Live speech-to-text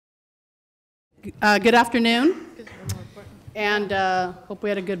Good afternoon, and hope we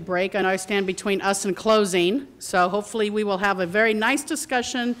had a good break. I know I stand between us and closing, so hopefully we will have a very nice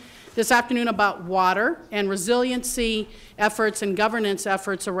discussion this afternoon about water and resiliency efforts and governance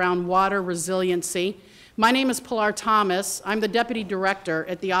efforts around water resiliency. My name is Pilar Thomas. I'm the Deputy Director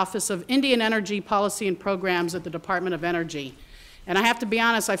at the Office of Indian Energy Policy and Programs at the Department of Energy. And I have to be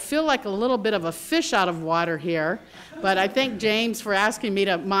honest, I feel like a little bit of a fish out of water here, but I thank James for asking me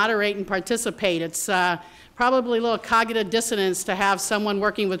to moderate and participate. It's probably a little cognitive dissonance to have someone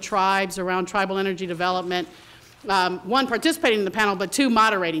working with tribes around tribal energy development, one, participating in the panel, but two,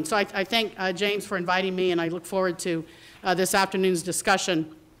 moderating. So I thank James for inviting me, and I look forward to this afternoon's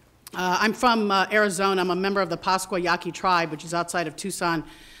discussion. I'm from Arizona. I'm a member of the Pascua Yaqui tribe, which is outside of Tucson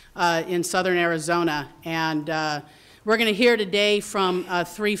in southern Arizona. And we're going to hear today from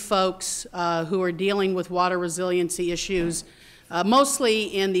three folks who are dealing with water resiliency issues, mostly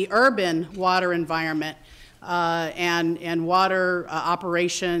in the urban water environment and water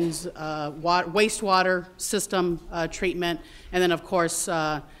operations, wastewater system treatment, and then, of course,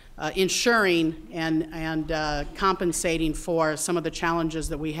 ensuring and compensating for some of the challenges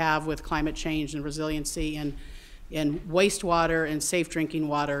that we have with climate change and resiliency in wastewater and safe drinking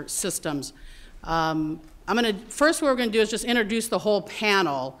water systems. First what we're going to do is just introduce the whole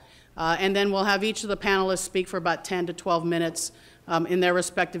panel, and then we'll have each of the panelists speak for about 10 to 12 minutes in their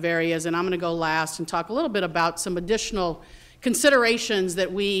respective areas, and I'm going to go last and talk a little bit about some additional considerations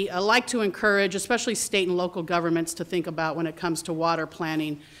that we like to encourage, especially state and local governments, to think about when it comes to water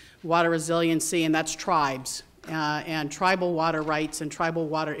planning, water resiliency, and that's tribes and tribal water rights and tribal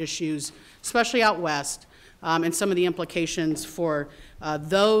water issues, especially out west, and some of the implications for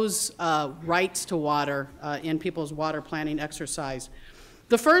those rights to water in people's water planning exercise.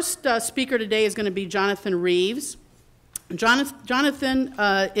 The first speaker today is going to be Jonathan Reeves. Jonathan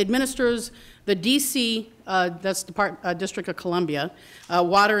administers the DC, that's District of Columbia,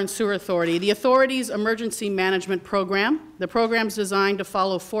 Water and Sewer Authority, the authority's emergency management program. The program is designed to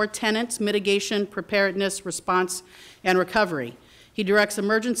follow 4 tenets: mitigation, preparedness, response, and recovery. He directs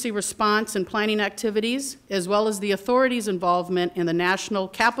emergency response and planning activities, as well as the authority's involvement in the National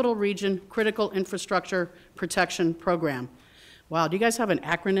Capital Region Critical Infrastructure Protection Program. Wow, do you guys have an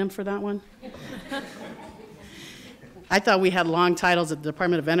acronym for that one? I thought we had long titles at the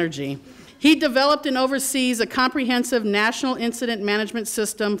Department of Energy. He developed and oversees a comprehensive national incident management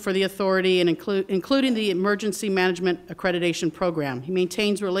system for the authority, and including the Emergency Management Accreditation Program. He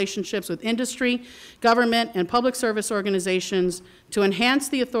maintains relationships with industry, government, and public service organizations to enhance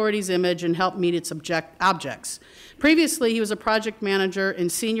the authority's image and help meet its objects. Previously, he was a project manager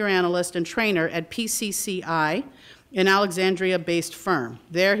and senior analyst and trainer at PCCI, an Alexandria-based firm.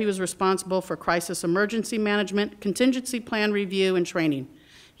 There, he was responsible for crisis emergency management, contingency plan review, and training.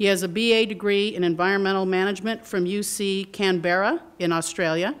 He has a BA degree in environmental management from UC Canberra in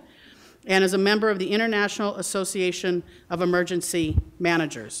Australia, and is a member of the International Association of Emergency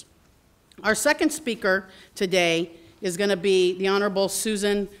Managers. Our second speaker today is going to be the Honorable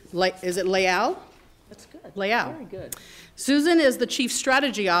Susan, is it Leal? That's good. Leal. Very good. Susan is the Chief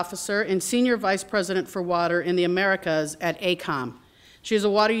Strategy Officer and Senior Vice President for Water in the Americas at AECOM. She is a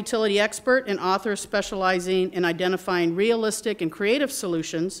water utility expert and author specializing in identifying realistic and creative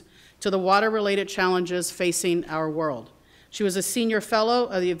solutions to the water-related challenges facing our world. She was a senior fellow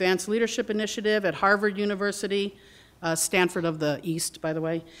of the Advanced Leadership Initiative at Harvard University, Stanford of the East, by the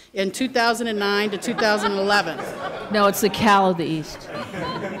way, in 2009 to 2011. No, it's the Cal of the East.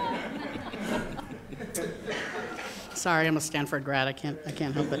 Sorry, I'm a Stanford grad. I can't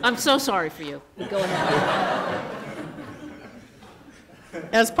help it. I'm so sorry for you. Go ahead.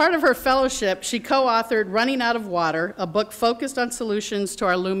 As part of her fellowship, she co-authored Running Out of Water, a book focused on solutions to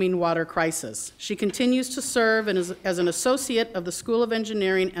our looming water crisis. She continues to serve as an associate of the School of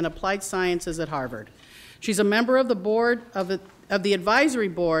Engineering and Applied Sciences at Harvard. She's a member of the board of the advisory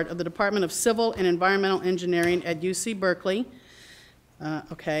board of the Department of Civil and Environmental Engineering at UC Berkeley,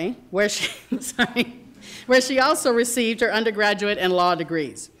 where she also received her undergraduate and law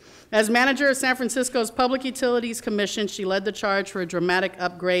degrees. As manager of San Francisco's Public Utilities Commission, she led the charge for a dramatic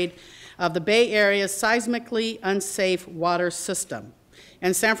upgrade of the Bay Area's seismically unsafe water system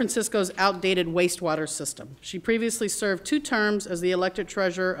and San Francisco's outdated wastewater system. She previously served 2 terms as the elected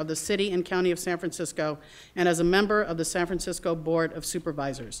treasurer of the City and County of San Francisco and as a member of the San Francisco Board of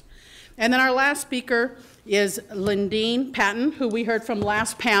Supervisors. And then our last speaker is Lindene Patton, who we heard from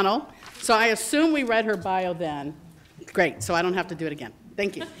last panel. So I assume we read her bio then. Great, so I don't have to do it again.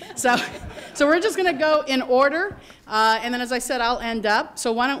 Thank you. So we're just going to go in order, and then as I said, I'll end up.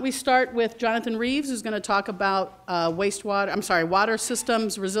 So why don't we start with Jonathan Reeves, who's going to talk about water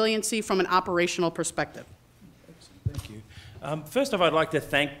systems resiliency from an operational perspective. Thank you. First off, I'd like to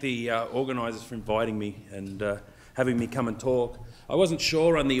thank the organisers for inviting me and having me come and talk. I wasn't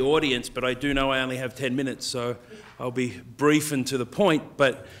sure on the audience, but I do know I only have 10 minutes, so I'll be brief and to the point.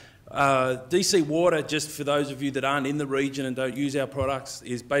 But DC Water, just for those of you that aren't in the region and don't use our products,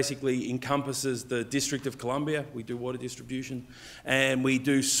 is basically encompasses the District of Columbia. We do water distribution, and we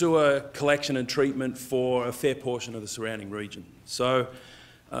do sewer collection and treatment for a fair portion of the surrounding region. So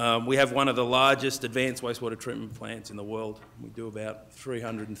we have one of the largest advanced wastewater treatment plants in the world. We do about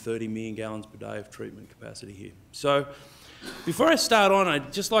 330 million gallons per day of treatment capacity here. So before I start on,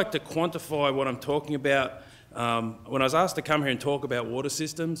 I'd just like to quantify what I'm talking about. When I was asked to come here and talk about water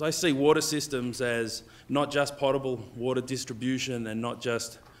systems, I see water systems as not just potable water distribution and not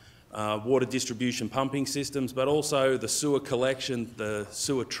just water distribution pumping systems, but also the sewer collection, the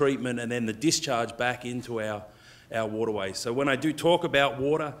sewer treatment, and then the discharge back into our waterways. So when I do talk about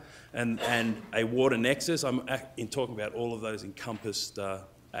water and a water nexus, I'm talking about all of those encompassed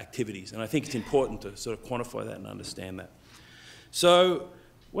activities. And I think it's important to sort of quantify that and understand that. So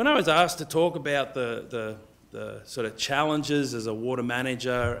when I was asked to talk about the sort of challenges as a water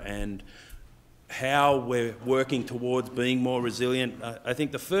manager and how we're working towards being more resilient, I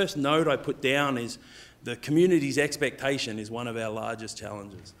think the first note I put down is the community's expectation is one of our largest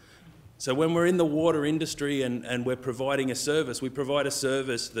challenges. So when we're in the water industry and we're providing a service, we provide a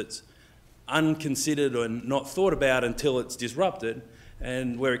service that's unconsidered and not thought about until it's disrupted,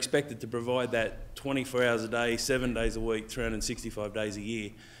 and we're expected to provide that 24 hours a day, 7 days a week, 365 days a year.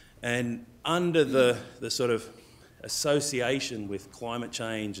 And under the sort of association with climate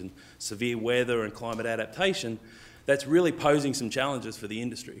change and severe weather and climate adaptation, that's really posing some challenges for the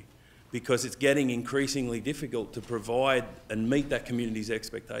industry, because it's getting increasingly difficult to provide and meet that community's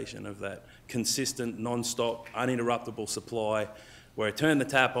expectation of that consistent, non-stop, uninterruptible supply, where I turn the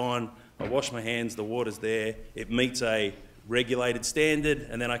tap on, I wash my hands, the water's there, it meets a regulated standard,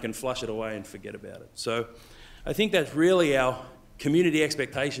 and then I can flush it away and forget about it. So I think that's really our community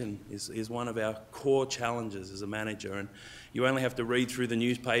expectation is one of our core challenges as a manager. And you only have to read through the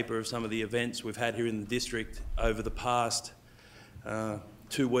newspaper of some of the events we've had here in the district over the past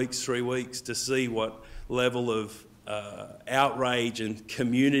 2 weeks, 3 weeks, to see what level of outrage and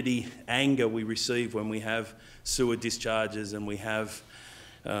community anger we receive when we have sewer discharges and we have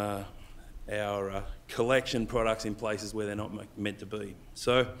our collection products in places where they're not meant to be.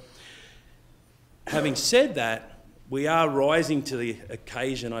 So, having said that, we are rising to the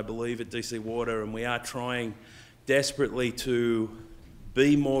occasion, I believe, at DC Water, and we are trying desperately to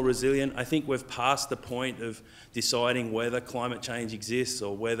be more resilient. I think we've passed the point of deciding whether climate change exists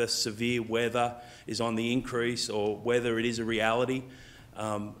or whether severe weather is on the increase or whether it is a reality.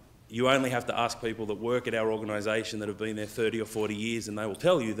 You only have to ask people that work at our organisation that have been there 30 or 40 years, and they will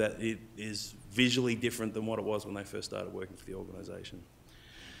tell you that it is visually different than what it was when they first started working for the organisation.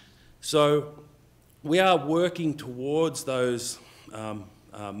 So we are working towards those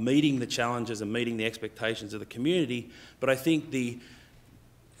meeting the challenges and meeting the expectations of the community, but I think the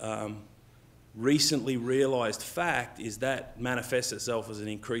recently realised fact is that manifests itself as an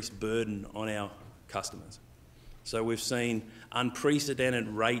increased burden on our customers. So we've seen unprecedented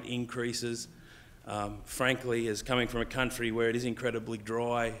rate increases. Frankly, as coming from a country where it is incredibly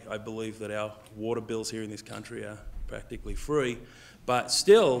dry, I believe that our water bills here in this country are practically free. But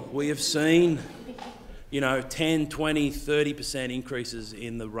still, we have seen, 10, 20, 30% increases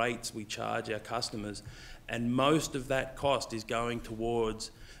in the rates we charge our customers. And most of that cost is going towards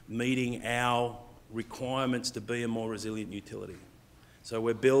meeting our requirements to be a more resilient utility. So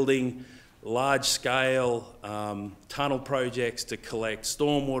we're building large-scale tunnel projects to collect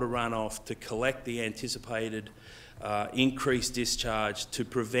stormwater runoff, to collect the anticipated increased discharge, to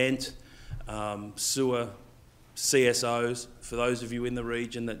prevent sewer CSOs. For those of you in the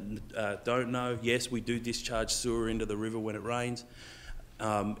region that don't know, yes, we do discharge sewer into the river when it rains.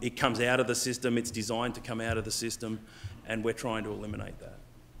 It comes out of the system, it's designed to come out of the system, and we're trying to eliminate that.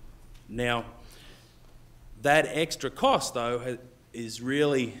 Now, that extra cost, though, is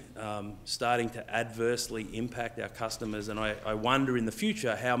really starting to adversely impact our customers, and I wonder in the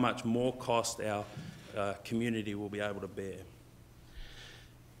future how much more cost our community will be able to bear.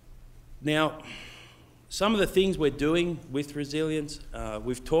 Now, some of the things we're doing with resilience,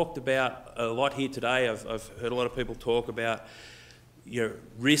 we've talked about a lot here today. I've heard a lot of people talk about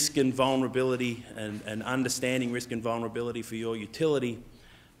risk and vulnerability and understanding risk and vulnerability for your utility.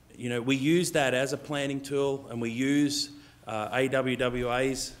 We use that as a planning tool, and we use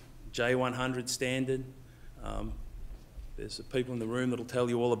AWWA's J100 standard. There's people in the room that'll tell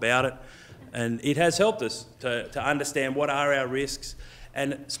you all about it. And it has helped us to understand what are our risks,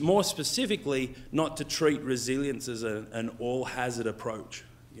 and more specifically, not to treat resilience as an all-hazard approach.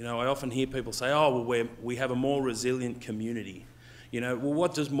 You know, I often hear people say, oh, well, we have a more resilient community. You know, well,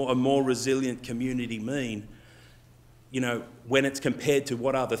 what does a more resilient community mean, you know, when it's compared to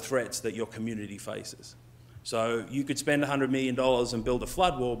what are the threats that your community faces? So you could spend $100 million and build a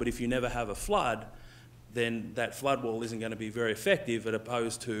flood wall, but if you never have a flood, then that flood wall isn't going to be very effective, as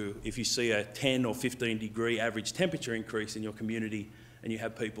opposed to if you see a 10 or 15 degree average temperature increase in your community and you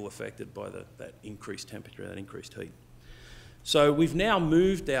have people affected by that increased temperature, that increased heat. So we've now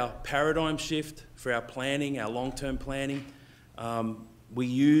moved our paradigm shift for our planning, our long-term planning. We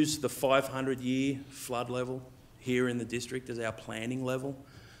use the 500-year flood level here in the district as our planning level.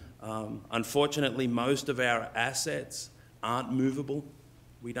 Unfortunately, most of our assets aren't movable.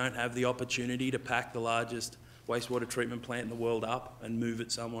 We don't have the opportunity to pack the largest wastewater treatment plant in the world up and move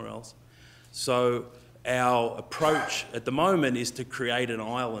it somewhere else. So our approach at the moment is to create an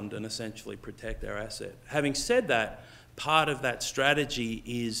island and essentially protect our asset. Having said that, part of that strategy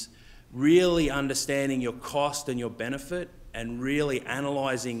is really understanding your cost and your benefit and really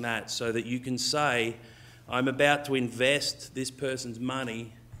analysing that so that you can say, I'm about to invest this person's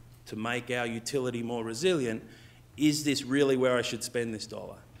money to make our utility more resilient. Is this really where I should spend this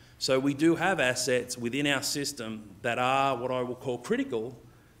dollar? So we do have assets within our system that are what I will call critical,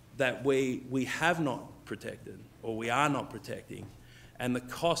 that we have not protected or we are not protecting. And the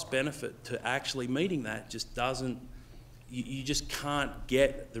cost benefit to actually meeting that just doesn't, you just can't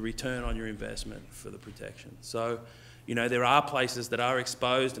get the return on your investment for the protection. So, you know, there are places that are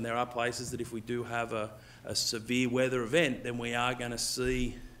exposed, and there are places that if we do have a severe weather event, then we are going to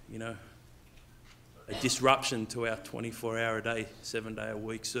see, you know, a disruption to our 24-hour-a-day,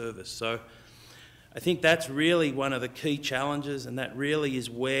 7-day-a-week service. So I think that's really one of the key challenges, and that really is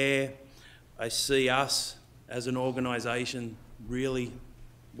where I see us as an organisation really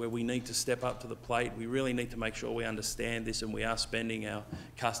where we need to step up to the plate. We really need to make sure we understand this and we are spending our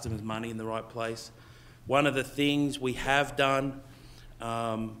customers' money in the right place. One of the things we have done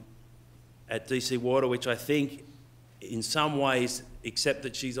at DC Water, which I think in some ways, except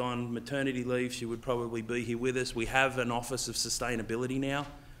that she's on maternity leave, she would probably be here with us. We have an Office of Sustainability now,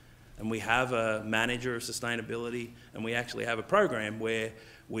 and we have a Manager of Sustainability, and we actually have a program where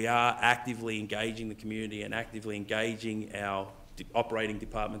we are actively engaging the community and actively engaging our operating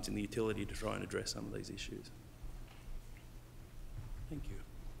departments in the utility to try and address some of these issues. Thank you.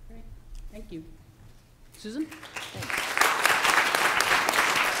 Great. Thank you. Susan? Thanks.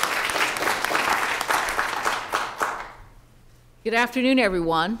 Good afternoon,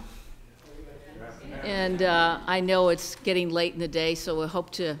 everyone. And I know it's getting late in the day, so I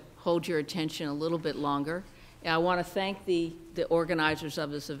hope to hold your attention a little bit longer. And I want to thank the organizers of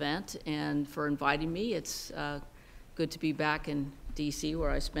this event and for inviting me. It's good to be back in DC, where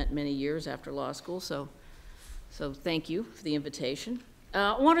I spent many years after law school, so thank you for the invitation.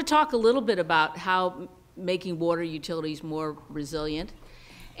 I want to talk a little bit about how making water utilities more resilient.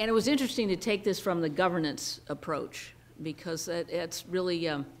 And it was interesting to take this from the governance approach, because it's really,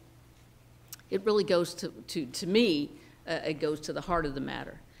 it really goes to me, it goes to the heart of the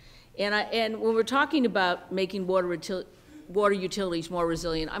matter. And when we're talking about making water utilities more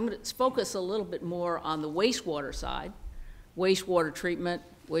resilient, I'm going to focus a little bit more on the wastewater side, wastewater treatment,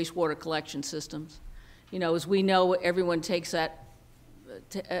 wastewater collection systems. You know, as we know, everyone takes that,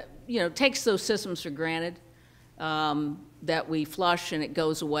 takes those systems for granted, that we flush and it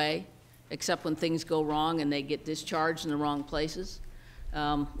goes away, except when things go wrong and they get discharged in the wrong places,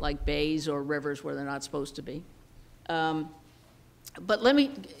 like bays or rivers where they're not supposed to be. But let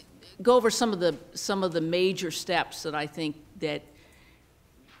me go over some of the major steps that I think that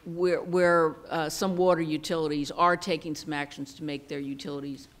where some water utilities are taking some actions to make their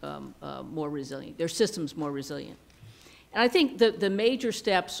utilities more resilient, their systems more resilient. And I think the major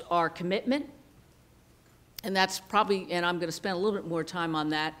steps are commitment. And that's probably, and I'm going to spend a little bit more time on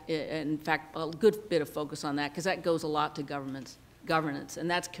that, in fact, a good bit of focus on that, because that goes a lot to governance.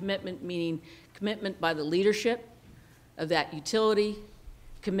 And that's commitment, meaning commitment by the leadership of that utility,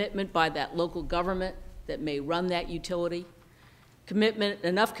 commitment by that local government that may run that utility, commitment,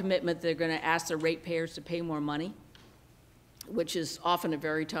 enough commitment they're going to ask their ratepayers to pay more money, which is often a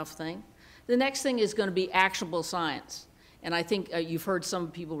very tough thing. The next thing is going to be actionable science. And I think you've heard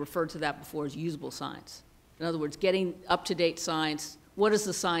some people refer to that before as usable science. In other words, getting up-to-date science. What does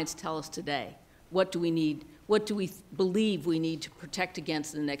the science tell us today? What do we need? What do we believe we need to protect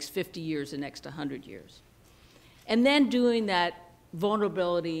against in the next 50 years, the next 100 years? And then doing that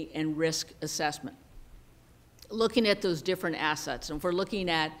vulnerability and risk assessment, looking at those different assets. And if we're looking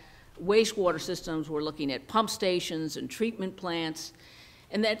at wastewater systems, we're looking at pump stations and treatment plants.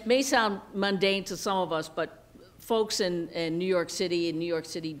 And that may sound mundane to some of us, but folks in New York City and New York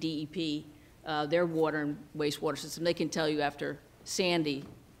City DEP, their water and wastewater system, they can tell you after Sandy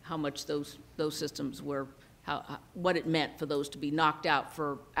how much those systems were, what it meant for those to be knocked out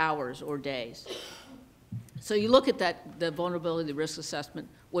for hours or days. So you look at that, the vulnerability, the risk assessment,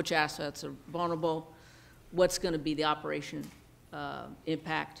 which assets are vulnerable, what's going to be the operation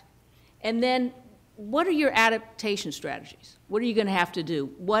impact, and then what are your adaptation strategies? What are you going to have to do?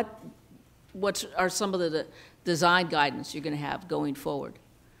 What are some of the design guidance you're going to have going forward?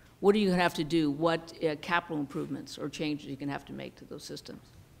 What are you going to have to do? What capital improvements or changes you're going to have to make to those systems?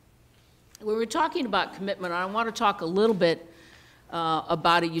 When we're talking about commitment, I want to talk a little bit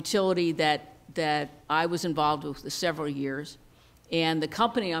about a utility that I was involved with for several years. And the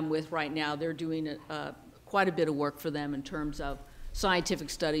company I'm with right now, they're doing quite a bit of work for them in terms of scientific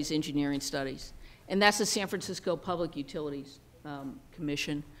studies, engineering studies. And that's the San Francisco Public Utilities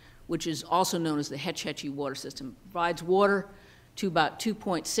Commission, which is also known as the Hetch Hetchy Water System. It provides water to about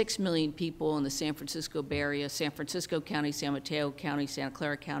 2.6 million people in the San Francisco Bay Area, San Francisco County, San Mateo County, Santa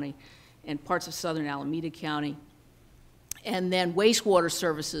Clara County, and parts of southern Alameda County. And then wastewater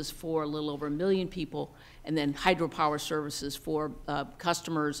services for a little over 1 million people, and then hydropower services for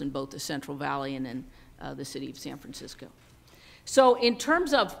customers in both the Central Valley and in the city of San Francisco. So in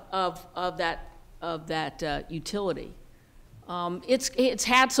terms of that utility, it's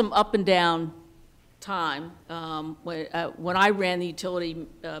had some up and down time. When I ran the utility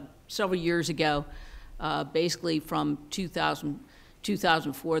several years ago, basically from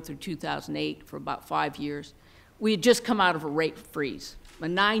 2004 through 2008 for about 5 years, we had just come out of a rate freeze, a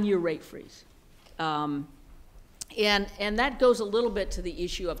 9-year rate freeze. And that goes a little bit to the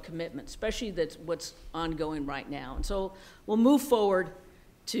issue of commitment, especially that's what's ongoing right now. And so we'll move forward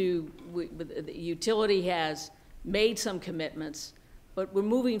to, the utility has made some commitments, but we're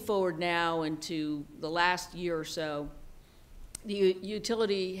moving forward now into the last year or so. The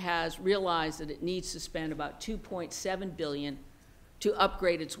utility has realized that it needs to spend about $2.7 billion to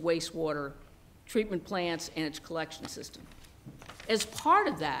upgrade its wastewater treatment plants and its collection system. As part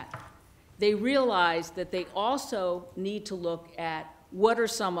of that, they realized that they also need to look at what are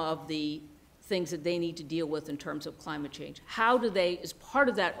some of the things that they need to deal with in terms of climate change. How do they, as part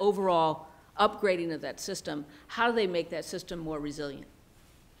of that overall upgrading of that system, how do they make that system more resilient?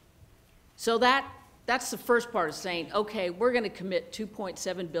 So that's the first part of saying, okay, we're going to commit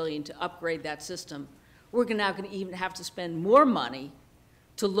 $2.7 billion to upgrade that system. We're now going to even have to spend more money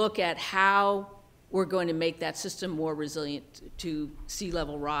to look at how we're going to make that system more resilient to sea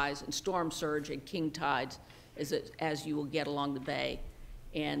level rise and storm surge and king tides as you will get along the bay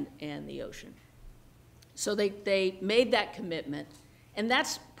and the ocean. So they made that commitment, and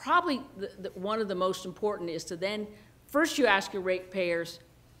that's probably one of the most important is to then, first you ask your ratepayers,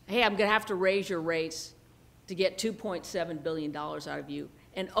 hey, I'm going to have to raise your rates to get $2.7 billion out of you.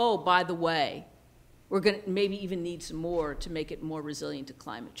 And oh, by the way, we're going to maybe even need some more to make it more resilient to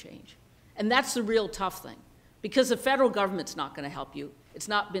climate change. And that's the real tough thing, because the federal government's not going to help you. It's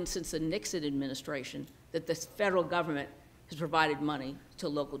not been since the Nixon administration that the federal government has provided money to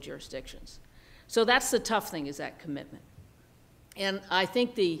local jurisdictions. So that's the tough thing, is that commitment. And I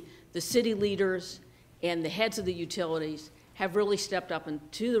think the city leaders and the heads of the utilities have really stepped up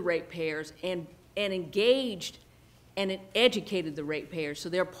to the ratepayers and engaged and educated the ratepayers so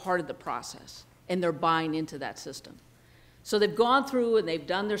they're part of the process and they're buying into that system. So they've gone through and they've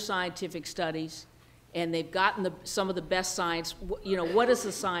done their scientific studies and they've gotten some of the best science. You know, what is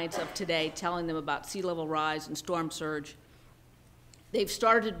the science of today telling them about sea level rise and storm surge? They've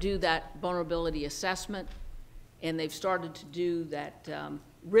started to do that vulnerability assessment, and they've started to do that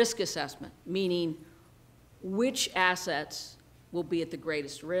risk assessment, meaning which assets will be at the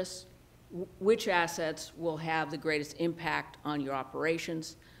greatest risk, which assets will have the greatest impact on your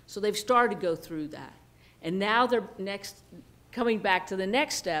operations. So they've started to go through that. And now they're coming back to the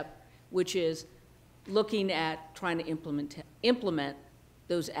next step, which is looking at trying to implement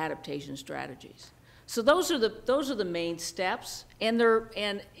those adaptation strategies. So those are the main steps, and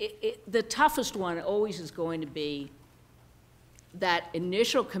the toughest one always is going to be that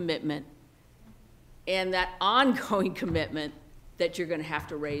initial commitment and that ongoing commitment that you're going to have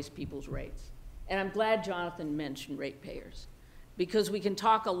to raise people's rates. And I'm glad Jonathan mentioned ratepayers, because we can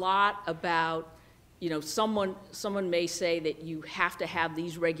talk a lot about, you know, someone may say that you have to have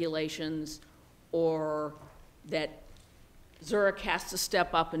these regulations, or that Zurich has to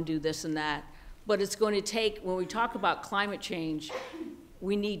step up and do this and that. But it's going to take, when we talk about climate change,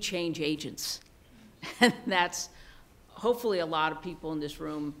 we need change agents. And that's hopefully a lot of people in this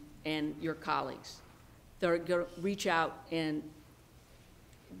room and your colleagues. They're going to reach out and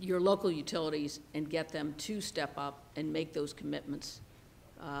your local utilities and get them to step up and make those commitments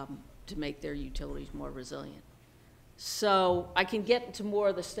to make their utilities more resilient. So I can get into more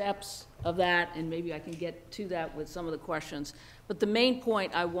of the steps of that, and maybe I can get to that with some of the questions. But the main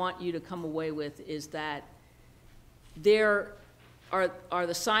point I want you to come away with is that there are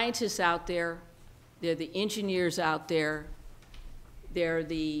the scientists out there, there are the engineers out there, there are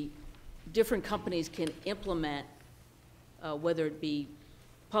the different companies can implement, whether it be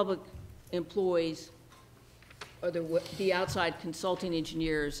public employees or there be outside consulting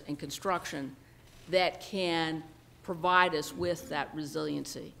engineers and construction that can provide us with that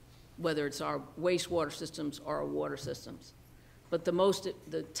resiliency, whether it's our wastewater systems or our water systems. But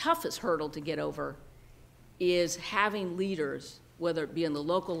the toughest hurdle to get over is having leaders, whether it be on the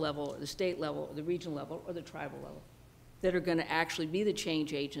local level, or the state level, or the regional level, or the tribal level, that are going to actually be the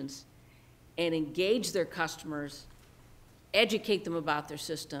change agents and engage their customers, educate them about their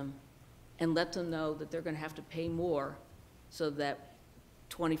system, and let them know that they're going to have to pay more so that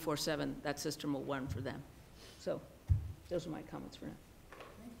 24/7 that system will run for them. So those are my comments for now.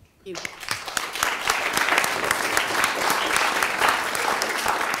 Thank you.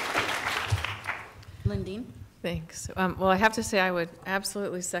 Lindene? Thanks. Well, I have to say I would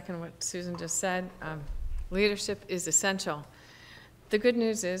absolutely second what Susan just said. Leadership is essential. The good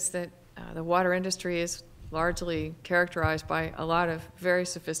news is that the water industry is largely characterized by a lot of very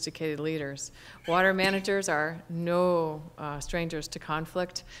sophisticated leaders. Water managers are no strangers to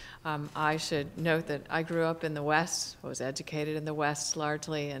conflict. I should note that I grew up in the West, was educated in the West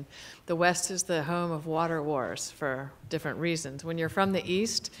largely, and the West is the home of water wars for different reasons. When you're from the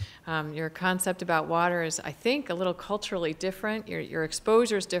East, your concept about water is, I think, a little culturally different. Your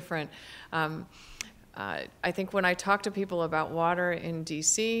exposure is different. I think when I talk to people about water in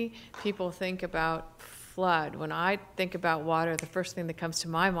DC, people think about flood. When I think about water, the first thing that comes to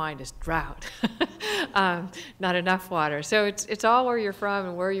my mind is drought. Not enough water. So it's all where you're from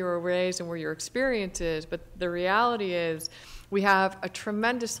and where you were raised and where your experience is, but the reality is we have a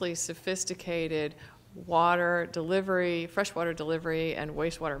tremendously sophisticated water delivery, freshwater delivery, and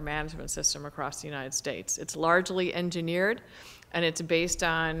wastewater management system across the United States. It's largely engineered, and it's based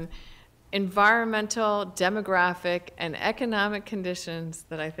on environmental, demographic, and economic conditions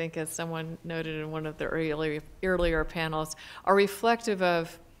that I think, as someone noted in one of the earlier panels, are reflective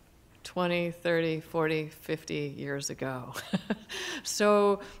of 20, 30, 40, 50 years ago.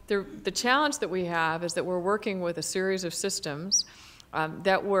 So the challenge that we have is that we're working with a series of systems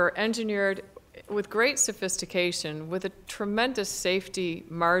that were engineered with great sophistication, with a tremendous safety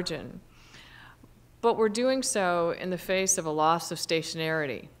margin, but we're doing so in the face of a loss of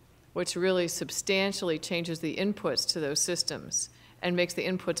stationarity, which really substantially changes the inputs to those systems and makes the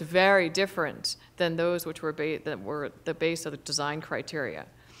inputs very different than those which were that were the base of the design criteria.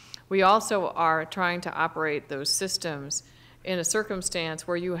 We also are trying to operate those systems in a circumstance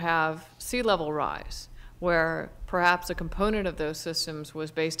where you have sea level rise, where perhaps a component of those systems was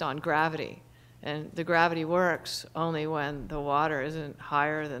based on gravity. And the gravity works only when the water isn't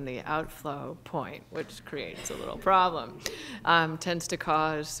higher than the outflow point, which creates a little problem. Tends to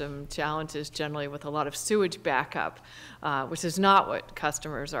cause some challenges generally with a lot of sewage backup, which is not what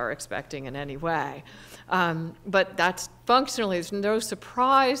customers are expecting in any way. But that's functionally, there's no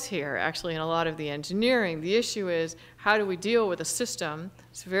surprise here, actually, in a lot of the engineering. The issue is, how do we deal with a system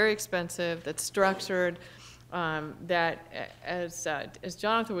that's very expensive, that's structured, that, as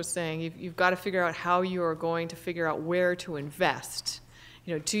Jonathan was saying, you've got to figure out how you are going to figure out where to invest.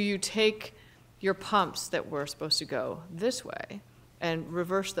 You know, do you take your pumps that were supposed to go this way and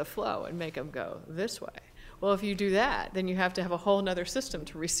reverse the flow and make them go this way? Well, if you do that, then you have to have a whole other system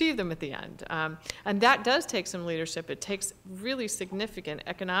to receive them at the end. And that does take some leadership. It takes really significant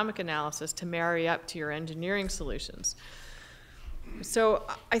economic analysis to marry up to your engineering solutions. So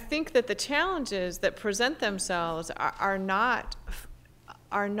I think that the challenges that present themselves are not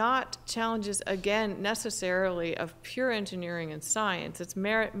challenges, again, necessarily of pure engineering and science. It's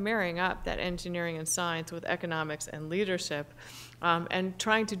marrying up that engineering and science with economics and leadership, and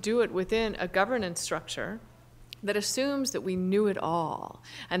trying to do it within a governance structure that assumes that we knew it all,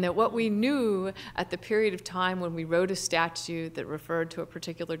 and that what we knew at the period of time when we wrote a statute that referred to a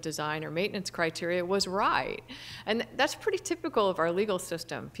particular design or maintenance criteria was right. And that's pretty typical of our legal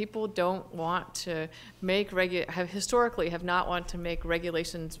system. People don't want to make, historically have not wanted to make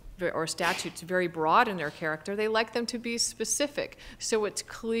regulations or statutes very broad in their character. They like them to be specific, so it's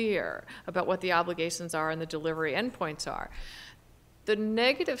clear about what the obligations are and the delivery endpoints are. The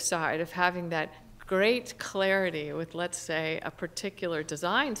negative side of having that great clarity with, let's say, a particular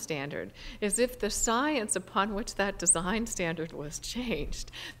design standard is if the science upon which that design standard was changed,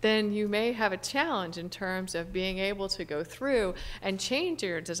 then you may have a challenge in terms of being able to go through and change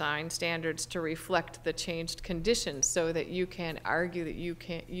your design standards to reflect the changed conditions, so that you can argue that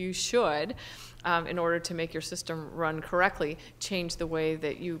you should, in order to make your system run correctly, change the way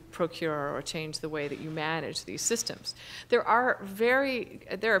that you procure or change the way that you manage these systems. There are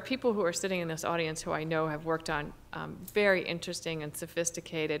people who are sitting in this audience who I know have worked on very interesting and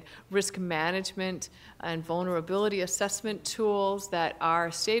sophisticated risk management and vulnerability assessment tools that are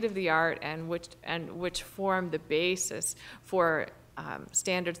state-of-the-art and which form the basis for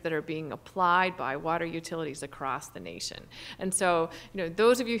standards that are being applied by water utilities across the nation. And so,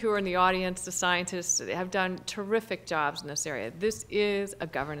 those of you who are in the audience, the scientists, have done terrific jobs in this area. This is a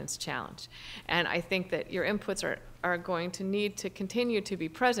governance challenge. And I think that your inputs are going to need to continue to be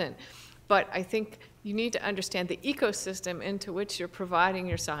present. But I think you need to understand the ecosystem into which you're providing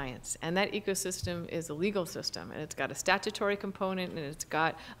your science. And that ecosystem is a legal system. And it's got a statutory component, and it's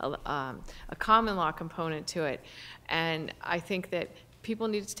got a common law component to it. And I think that people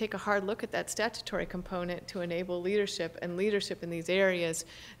need to take a hard look at that statutory component to enable leadership in these areas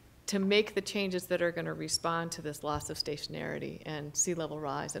to make the changes that are going to respond to this loss of stationarity and sea level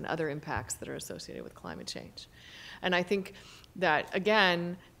rise and other impacts that are associated with climate change. And I think that,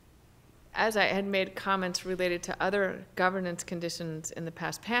 again, as I had made comments related to other governance conditions in the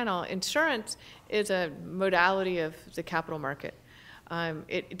past panel, insurance is a modality of the capital market.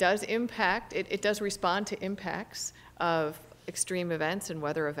 It does impact, it does respond to impacts of extreme events and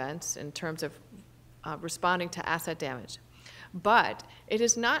weather events in terms of responding to asset damage. But it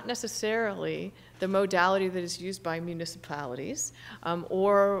is not necessarily the modality that is used by municipalities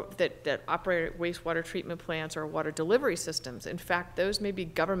or that operate wastewater treatment plants or water delivery systems. In fact, those may be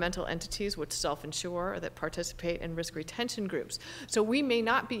governmental entities which self-insure or that participate in risk retention groups. So we may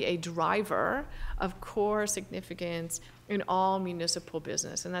not be a driver of core significance in all municipal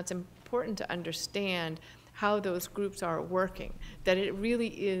business, and that's important to understand how those groups are working, that it really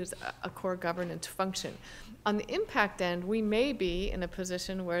is a core governance function. On the impact end, we may be in a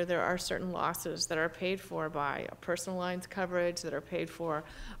position where there are certain losses that are paid for by personal lines coverage, that are paid for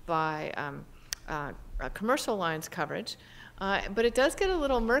by commercial lines coverage. But it does get a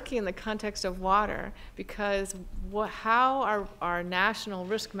little murky in the context of water, because how our national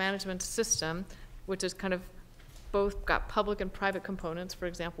risk management system, which is kind of both got public and private components, for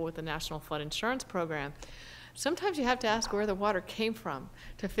example, with the National Flood Insurance Program, sometimes you have to ask where the water came from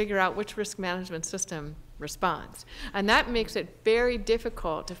to figure out which risk management system responds. And that makes it very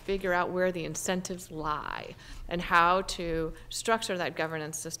difficult to figure out where the incentives lie and how to structure that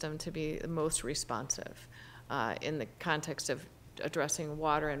governance system to be the most responsive in the context of addressing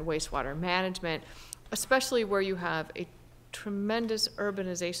water and wastewater management, especially where you have a tremendous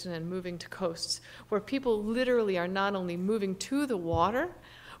urbanization and moving to coasts, where people literally are not only moving to the water,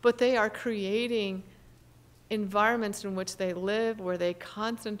 but they are creating environments in which they live where they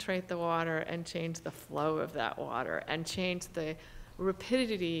concentrate the water and change the flow of that water and change the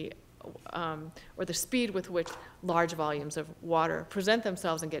rapidity or the speed with which large volumes of water present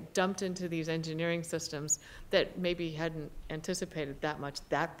themselves and get dumped into these engineering systems that maybe hadn't anticipated that much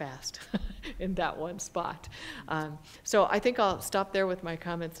that fast in that one spot. So I think I'll stop there with my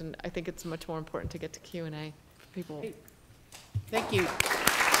comments, and I think it's much more important to get to Q&A for people. Thank you.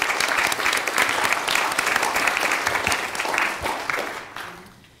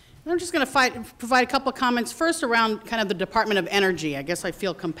 I'm just going to provide a couple of comments, first around kind of the Department of Energy. I guess I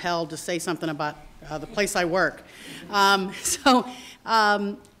feel compelled to say something about the place I work.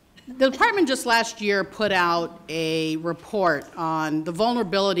 The department just last year put out a report on the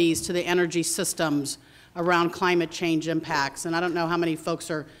vulnerabilities to the energy systems around climate change impacts. And I don't know how many folks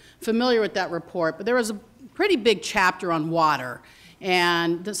are familiar with that report, but there was a pretty big chapter on water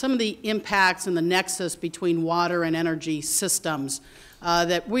and some of the impacts and the nexus between water and energy systems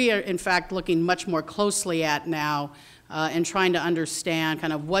that we are, in fact, looking much more closely at now and trying to understand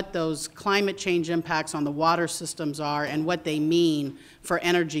kind of what those climate change impacts on the water systems are and what they mean for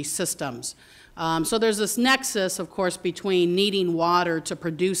energy systems. So there's this nexus, of course, between needing water to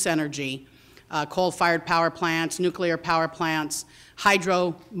produce energy coal-fired power plants, nuclear power plants,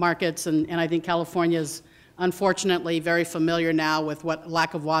 hydro markets, and I think California is unfortunately very familiar now with what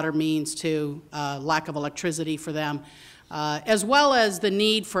lack of water means to lack of electricity for them, as well as the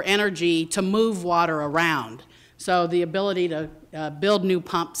need for energy to move water around. So the ability to build new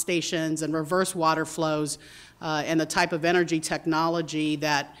pump stations and reverse water flows and the type of energy technology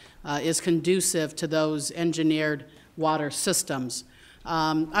that is conducive to those engineered water systems.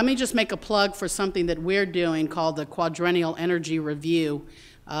 Let me just make a plug for something that we're doing called the Quadrennial Energy Review,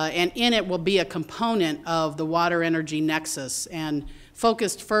 and in it will be a component of the water energy nexus, and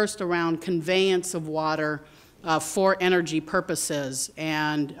focused first around conveyance of water for energy purposes.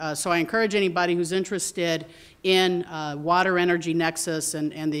 And so I encourage anybody who's interested in water energy nexus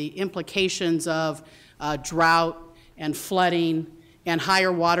and the implications of drought and flooding and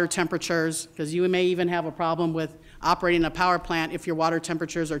higher water temperatures, because you may even have a problem with operating a power plant if your water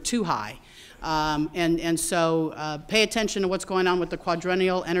temperatures are too high. So pay attention to what's going on with the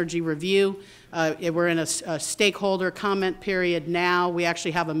Quadrennial Energy Review. We're in a stakeholder comment period now. We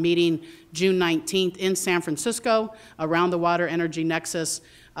actually have a meeting June 19th in San Francisco around the water energy nexus.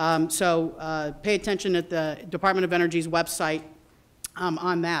 So pay attention at the Department of Energy's website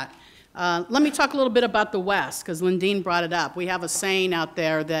on that. Let me talk a little bit about the West, because Lindene brought it up. We have a saying out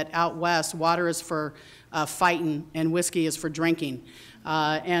there that out West, water is for fighting and whiskey is for drinking.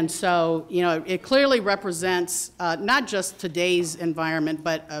 And so, you know, it clearly represents not just today's environment,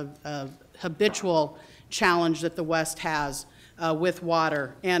 but a habitual challenge that the West has with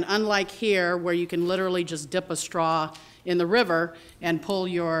water. And unlike here, where you can literally just dip a straw in the river and pull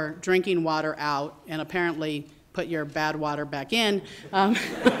your drinking water out and apparently put your bad water back in.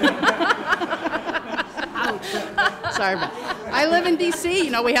 Sorry, but I live in D.C.,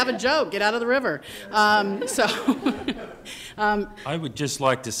 you know, we have a joke, get out of the river. I would just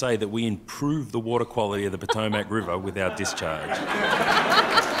like to say that we improve the water quality of the Potomac River with our discharge.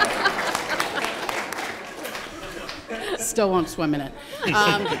 Still won't swim in it.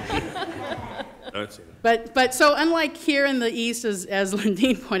 But so unlike here in the East, as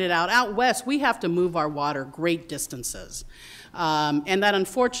Lindene pointed out West, we have to move our water great distances. And that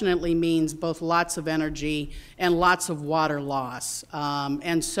unfortunately means both lots of energy and lots of water loss.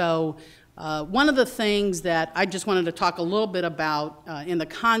 And so one of the things that I just wanted to talk a little bit about in the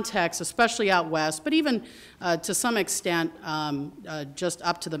context, especially out West, but even to some extent just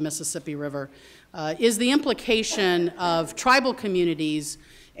up to the Mississippi River, is the implication of tribal communities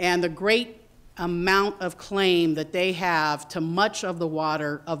and the great amount of claim that they have to much of the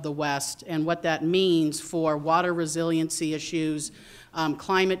water of the West and what that means for water resiliency issues,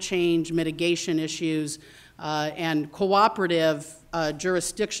 climate change mitigation issues, and cooperative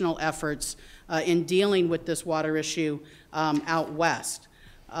jurisdictional efforts in dealing with this water issue out West.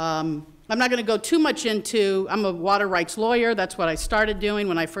 I'm not going to go too much into, I'm a water rights lawyer, that's what I started doing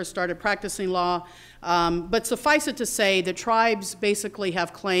when I first started practicing law. But suffice it to say that tribes basically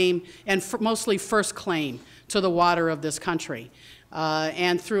have claim, and mostly first claim, to the water of this country.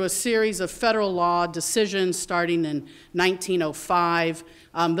 And through a series of federal law decisions starting in 1905,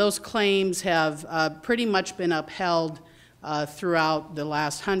 those claims have pretty much been upheld throughout the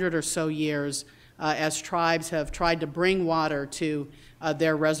last 100 or so years as tribes have tried to bring water to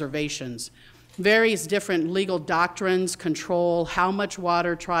their reservations. Various different legal doctrines control how much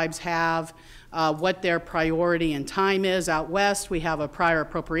water tribes have, what their priority and time is. Out West, we have a prior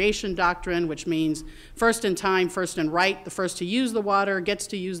appropriation doctrine, which means first in time, first in right. The first to use the water gets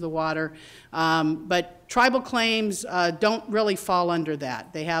to use the water. But tribal claims don't really fall under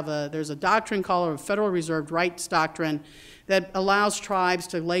that. They have there's a doctrine called a Federal Reserved Rights Doctrine that allows tribes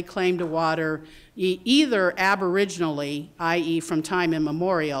to lay claim to water either aboriginally, i.e. from time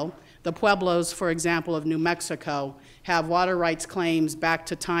immemorial. The Pueblos, for example, of New Mexico, have water rights claims back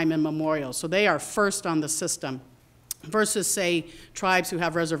to time immemorial. So they are first on the system versus, say, tribes who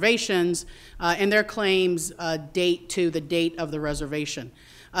have reservations, and their claims date to the date of the reservation.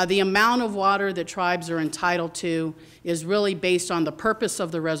 The amount of water that tribes are entitled to is really based on the purpose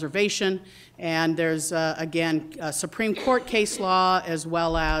of the reservation, and there's, again, Supreme Court case law, as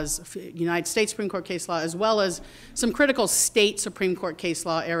well as United States Supreme Court case law, as well as some critical state Supreme Court case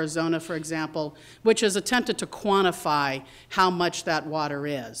law, Arizona, for example, which has attempted to quantify how much that water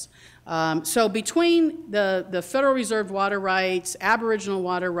is. So between the Federal Reserve water rights, Aboriginal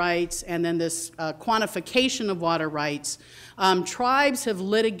water rights, and then this quantification of water rights, tribes have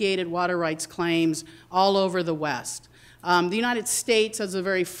litigated water rights claims all over the West. The United States has a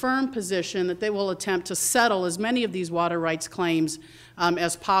very firm position that they will attempt to settle as many of these water rights claims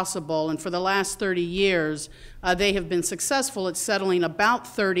as possible, and for the last 30 years, they have been successful at settling about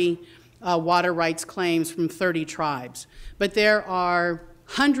 30 water rights claims from 30 tribes. But there are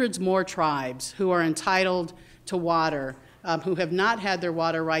hundreds more tribes who are entitled to water, who have not had their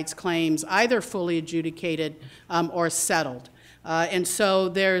water rights claims either fully adjudicated or settled. And so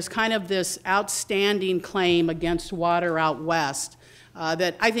there's kind of this outstanding claim against water out west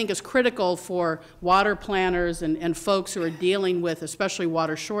that I think is critical for water planners and folks who are dealing with especially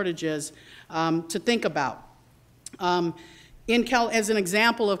water shortages to think about. As an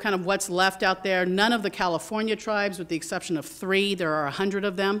example of kind of what's left out there, none of the California tribes, with the exception of 3, there are 100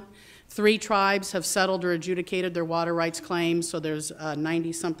 of them, 3 tribes have settled or adjudicated their water rights claims, so there's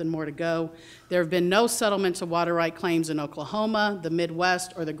 90-something more to go. There have been no settlements of water right claims in Oklahoma, the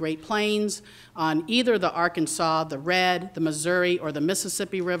Midwest, or the Great Plains on either the Arkansas, the Red, the Missouri, or the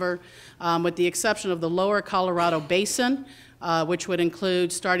Mississippi River, with the exception of the lower Colorado Basin, which would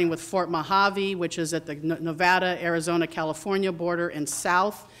include starting with Fort Mojave, which is at the Nevada, Arizona, California border and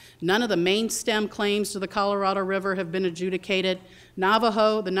south. None of the main stem claims to the Colorado River have been adjudicated.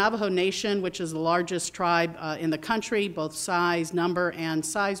 Navajo, the Navajo Nation, which is the largest tribe in the country, both size, number, and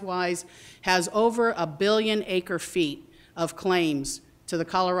size-wise, has over 1 billion acre-feet of claims to the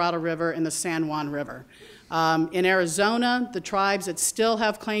Colorado River and the San Juan River. In Arizona, the tribes that still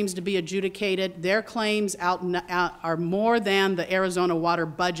have claims to be adjudicated, their claims are more than the Arizona water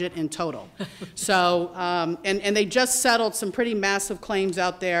budget in total. So, and they just settled some pretty massive claims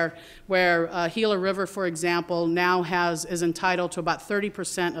out there where Gila River, for example, now is entitled to about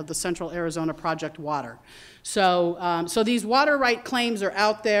 30% of the Central Arizona Project water. So, so these water right claims are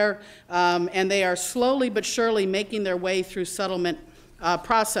out there, and they are slowly but surely making their way through settlement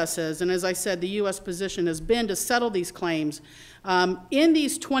processes. And as I said, the U.S. position has been to settle these claims. In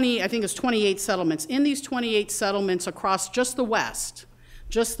these 28 settlements, in these 28 settlements across just the West,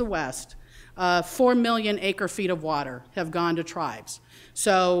 4 million acre-feet of water have gone to tribes.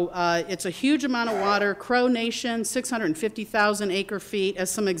 So it's a huge amount of water. Crow Nation, 650,000 acre-feet,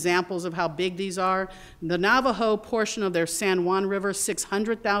 as some examples of how big these are. The Navajo portion of their San Juan River,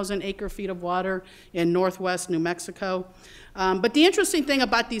 600,000 acre-feet of water in northwest New Mexico. But the interesting thing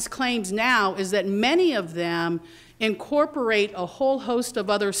about these claims now is that many of them incorporate a whole host of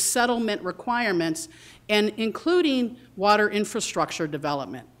other settlement requirements, and including water infrastructure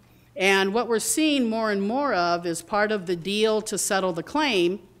development. And what we're seeing more and more of is part of the deal to settle the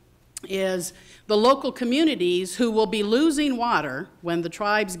claim is the local communities who will be losing water when the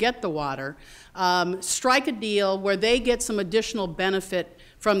tribes get the water, strike a deal where they get some additional benefit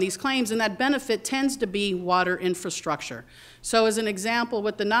from these claims, and that benefit tends to be water infrastructure. So as an example,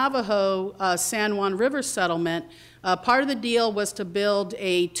 with the Navajo San Juan River settlement, part of the deal was to build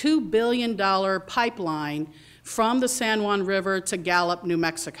a $2 billion pipeline from the San Juan River to Gallup, New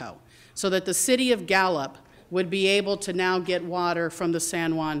Mexico, so that the city of Gallup would be able to now get water from the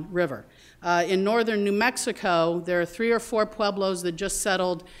San Juan River. In northern New Mexico, there are 3 or 4 pueblos that just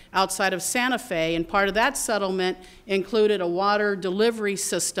settled outside of Santa Fe, and part of that settlement included a water delivery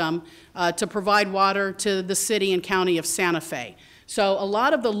system to provide water to the city and county of Santa Fe. So a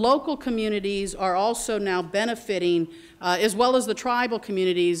lot of the local communities are also now benefiting, as well as the tribal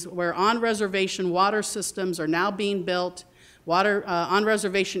communities, where on-reservation water systems are now being built,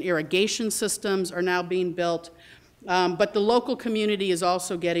 on-reservation irrigation systems are now being built, but the local community is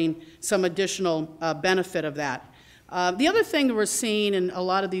also getting some additional benefit of that. The other thing that we're seeing in a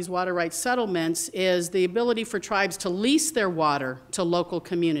lot of these water rights settlements is the ability for tribes to lease their water to local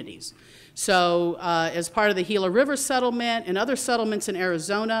communities. So as part of the Gila River settlement and other settlements in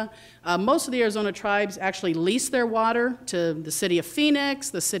Arizona, most of the Arizona tribes actually lease their water to the city of Phoenix,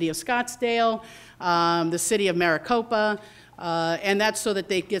 the city of Scottsdale, the city of Maricopa, and that's so that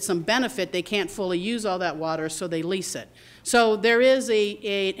they get some benefit. They can't fully use all that water, so they lease it. So there is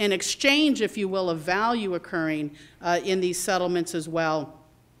an exchange, if you will, of value occurring in these settlements as well.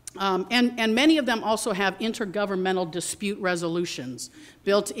 And many of them also have intergovernmental dispute resolutions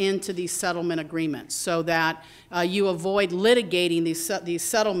built into these settlement agreements so that you avoid litigating these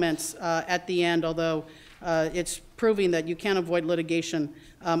settlements at the end, although it's proving that you can't avoid litigation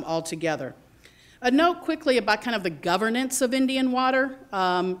altogether. A note quickly about kind of the governance of Indian water.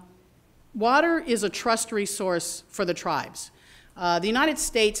 Water is a trust resource for the tribes. The United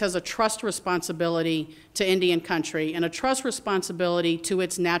States has a trust responsibility to Indian country and a trust responsibility to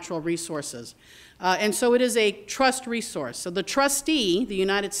its natural resources. And so it is a trust resource. So the trustee, the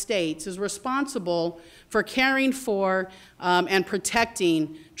United States, is responsible for caring for and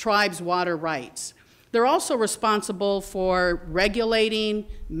protecting tribes' water rights. they're also responsible for regulating,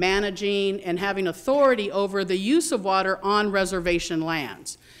 managing, and having authority over the use of water on reservation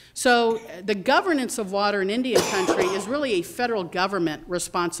lands. So the governance of water in Indian country is really a federal government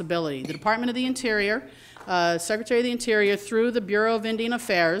responsibility. The Department of the Interior, Secretary of the Interior, through the Bureau of Indian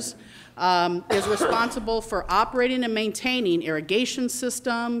Affairs, is responsible for operating and maintaining irrigation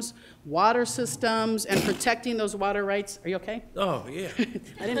systems, water systems, and protecting those water rights. Are you okay? Oh, yeah.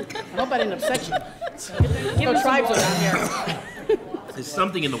 I hope I didn't upset you. No tribes around here. There's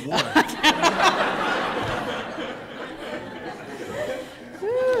something in the water.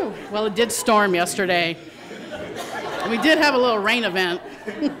 Whew. Well, it did storm yesterday. We did have a little rain event.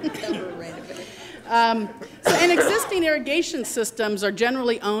 And existing irrigation systems are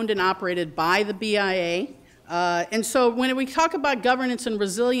generally owned and operated by the BIA. And so when we talk about governance and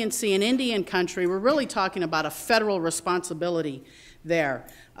resiliency in Indian country, we're really talking about a federal responsibility there.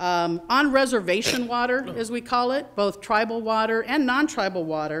 On reservation water, as we call it, both tribal water and non-tribal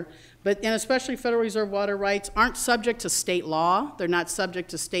water, and especially Federal Reserve water rights, aren't subject to state law. They're not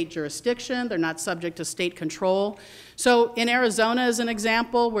subject to state jurisdiction. They're not subject to state control. So in Arizona, as an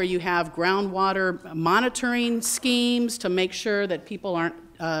example, where you have groundwater monitoring schemes to make sure that people aren't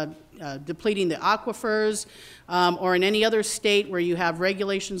depleting the aquifers, or in any other state where you have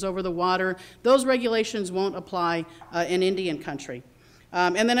regulations over the water, those regulations won't apply in Indian country.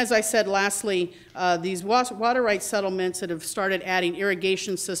 And then, as I said, lastly, these water rights settlements that have started adding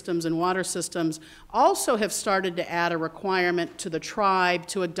irrigation systems and water systems also have started to add a requirement to the tribe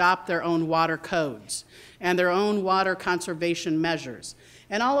to adopt their own water codes and their own water conservation measures.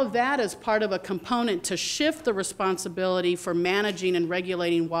 And all of that is part of a component to shift the responsibility for managing and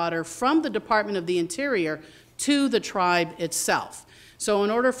regulating water from the Department of the Interior to the tribe itself. So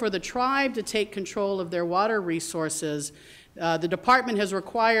in order for the tribe to take control of their water resources, the department has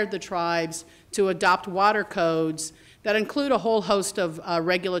required the tribes to adopt water codes that include a whole host of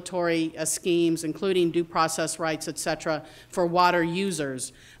regulatory schemes, including due process rights, et cetera, for water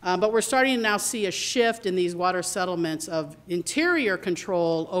users. But we're starting to now see a shift in these water settlements of interior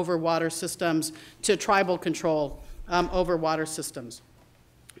control over water systems to tribal control over water systems.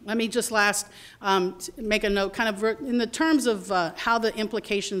 Let me just last make a note, kind of in the terms of how the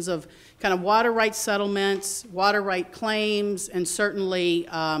implications of kind of water rights settlements, water right claims, and certainly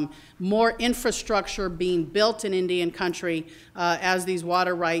more infrastructure being built in Indian country as these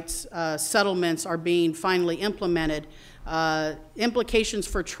water rights settlements are being finally implemented. Implications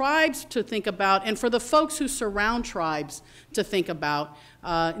for tribes to think about, and for the folks who surround tribes to think about,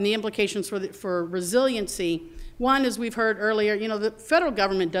 and the implications for resiliency. One, as we've heard earlier, you know, the federal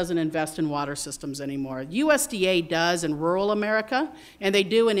government doesn't invest in water systems anymore. USDA does in rural America, and they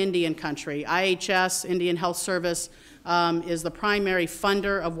do in Indian country. IHS, Indian Health Service, is the primary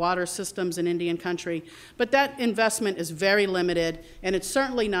funder of water systems in Indian country. But that investment is very limited, and it's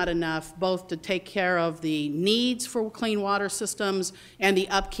certainly not enough both to take care of the needs for clean water systems and the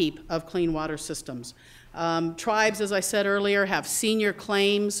upkeep of clean water systems. Tribes, as I said earlier, have senior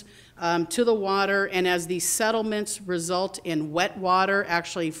claims to the water, and as these settlements result in wet water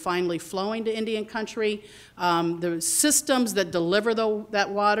actually finally flowing to Indian country, the systems that deliver that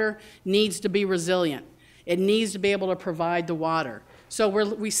water needs to be resilient. It needs to be able to provide the water. So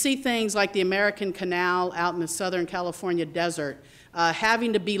we see things like the American Canal out in the Southern California desert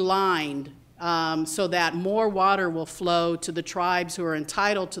having to be lined so that more water will flow to the tribes who are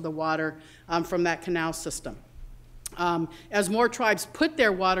entitled to the water from that canal system. As more tribes put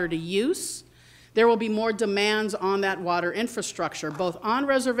their water to use, there will be more demands on that water infrastructure, both on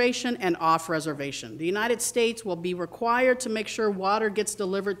reservation and off reservation. The United States will be required to make sure water gets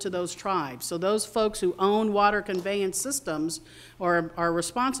delivered to those tribes. So those folks who own water conveyance systems or are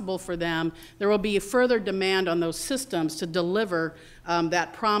responsible for them, there will be a further demand on those systems to deliver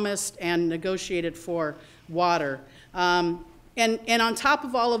that promised and negotiated for water. And on top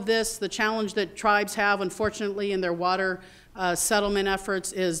of all of this, the challenge that tribes have, unfortunately, in their water settlement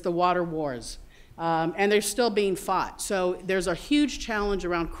efforts is the water wars. And they're still being fought. So there's a huge challenge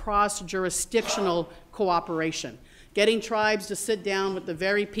around cross-jurisdictional cooperation. Getting tribes to sit down with the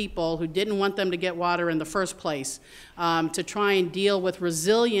very people who didn't want them to get water in the first place to try and deal with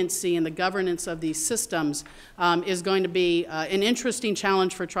resiliency in the governance of these systems is going to be an interesting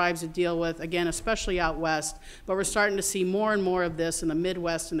challenge for tribes to deal with, again, especially out west. But we're starting to see more and more of this in the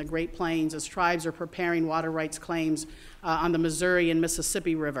Midwest and the Great Plains as tribes are preparing water rights claims on the Missouri and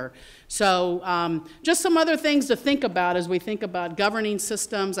Mississippi River. So just some other things to think about as we think about governing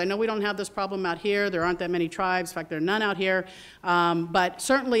systems. I know we don't have this problem out here. There aren't that many tribes. In fact, there are none out here. But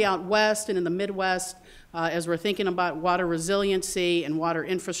certainly out west and in the Midwest, as we're thinking about water resiliency and water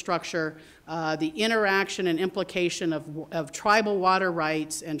infrastructure, the interaction and implication of tribal water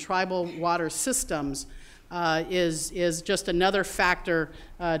rights and tribal water systems is just another factor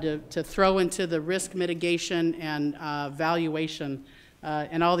to throw into the risk mitigation and valuation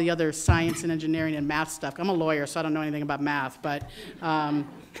and all the other science and engineering and math stuff. I'm a lawyer, so I don't know anything about math, but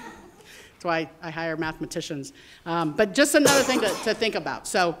that's why I hire mathematicians. But just another thing to think about.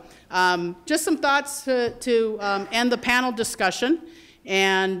 So just some thoughts to end the panel discussion.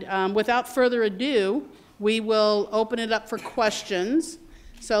 And without further ado, we will open it up for questions.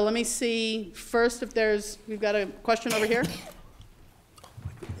 So let me see first if we've got a question over here.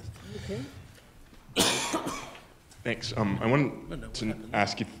 Okay. Thanks. I wanted to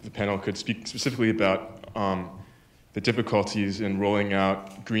ask if the panel could speak specifically about the difficulties in rolling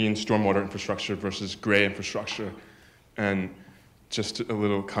out green stormwater infrastructure versus gray infrastructure. And just a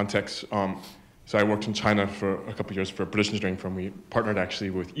little context. So I worked in China for a couple of years for a British engineering firm. We partnered actually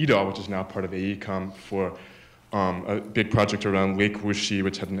with EDAL, which is now part of AECOM, for a big project around Lake Wuxi,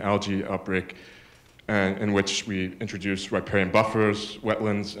 which had an algae outbreak, and in which we introduced riparian buffers,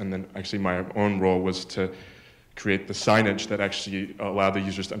 wetlands, and then actually my own role was to create the signage that actually allowed the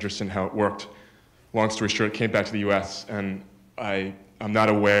users to understand how it worked. Long story short, it came back to the US, and I'm not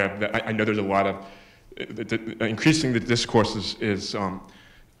aware that I know there's a lot of, increasing the discourse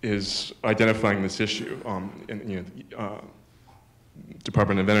is identifying this issue.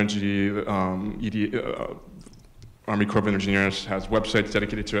 Department of Energy, Army Corps of Engineers has websites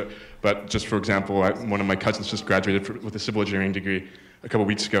dedicated to it. But just for example, one of my cousins just graduated with a civil engineering degree a couple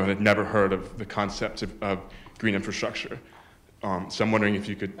weeks ago and had never heard of the concept of green infrastructure. So I'm wondering if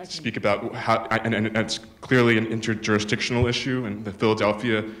you could speak about how, and it's clearly an interjurisdictional issue, and the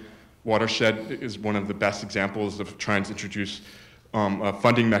Philadelphia watershed is one of the best examples of trying to introduce a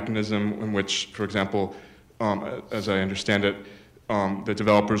funding mechanism in which, for example, as I understand it, the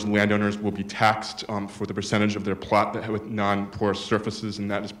developers and landowners will be taxed for the percentage of their plot that with non-porous surfaces, and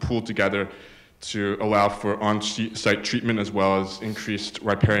that is pooled together to allow for on-site treatment as well as increased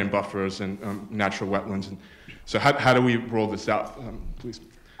riparian buffers and natural wetlands. And so how do we roll this out, please?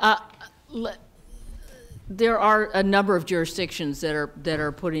 There are a number of jurisdictions that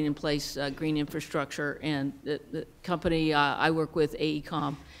are putting in place green infrastructure, and the company I work with,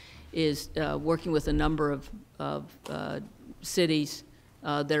 AECOM, is working with a number of cities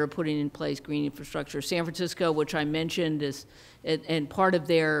that are putting in place green infrastructure. San Francisco, which I mentioned, is, and part of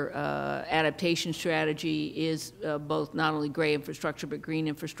their adaptation strategy is both not only gray infrastructure but green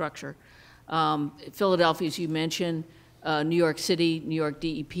infrastructure. Philadelphia, as you mentioned, New York City, New York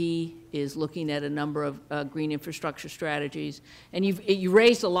DEP is looking at a number of green infrastructure strategies. And you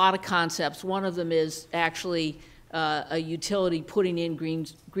raised a lot of concepts. One of them is actually a utility putting in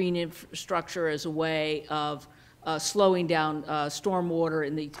green infrastructure as a way of slowing down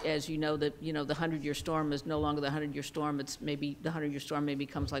stormwater. As you know, the 100-year storm is no longer the 100-year storm. It's maybe the 100-year storm maybe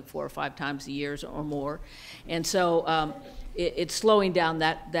comes like 4 or 5 times a year or more. And so it's slowing down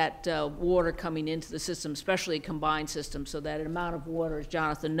that water coming into the system, especially a combined system, so that an amount of water, as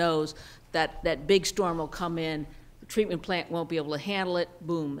Jonathan knows, that big storm will come in, the treatment plant won't be able to handle it,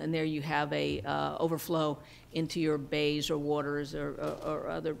 boom, and there you have a overflow into your bays or waters or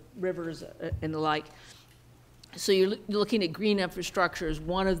other rivers and the like. So you're looking at green infrastructure as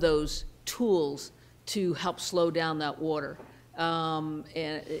one of those tools to help slow down that water. And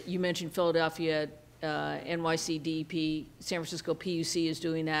you mentioned Philadelphia, NYC DEP, San Francisco PUC is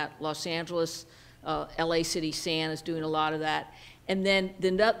doing that, Los Angeles, LA City SAN is doing a lot of that. And then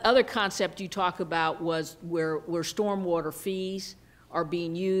the other concept you talk about was where stormwater fees are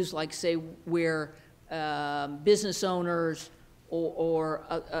being used, like say where business owners or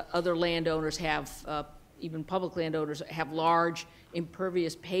other landowners have, even public landowners have large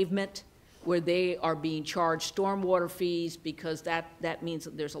impervious pavement where they are being charged stormwater fees because that means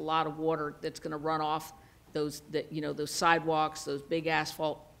that there's a lot of water that's going to run off those sidewalks, those big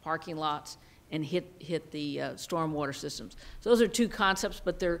asphalt parking lots, and hit the stormwater systems. So those are two concepts,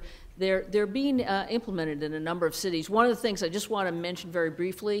 but they're being implemented in a number of cities. One of the things I just want to mention very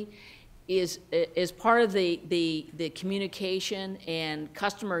briefly is part of the communication and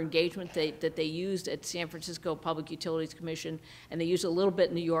customer engagement that they used at San Francisco Public Utilities Commission, and they use a little bit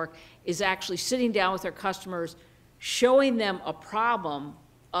in New York, is actually sitting down with their customers, showing them a problem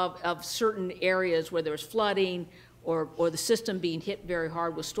of certain areas where there's flooding or the system being hit very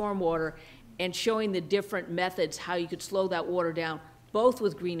hard with stormwater, and showing the different methods how you could slow that water down, both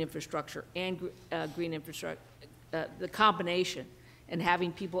with green infrastructure and green infrastructure, the combination, and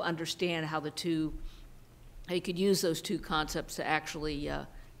having people understand how you could use those two concepts to actually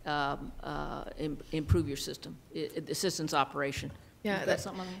improve your system, the system's operation. Yeah, You got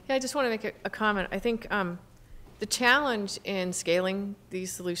something on that? yeah, I just want to make a comment. I think the challenge in scaling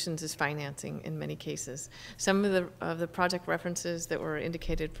these solutions is financing in many cases. Some of the project references that were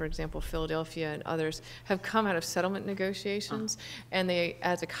indicated, for example, Philadelphia and others, have come out of settlement negotiations, and they,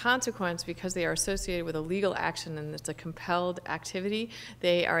 as a consequence, because they are associated with a legal action and it's a compelled activity,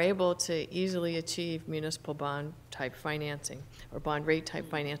 they are able to easily achieve municipal bond type financing or bond rate type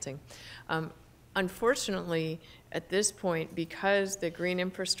financing. Unfortunately, at this point, because the green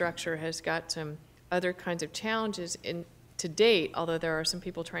infrastructure has got some other kinds of challenges to date, although there are some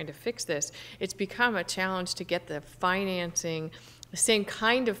people trying to fix this, it's become a challenge to get the financing, the same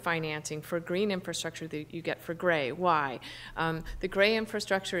kind of financing for green infrastructure that you get for gray. Why? The gray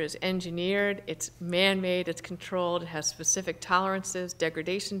infrastructure is engineered, it's man-made, it's controlled, it has specific tolerances,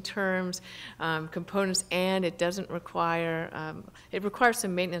 degradation terms, components, and it doesn't require, it requires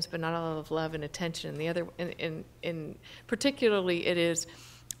some maintenance, but not a lot of love and attention. The other, in particularly, it is,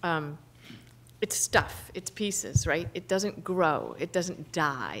 it's stuff, it's pieces, right? It doesn't grow, it doesn't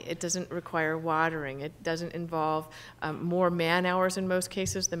die, it doesn't require watering, it doesn't involve more man hours in most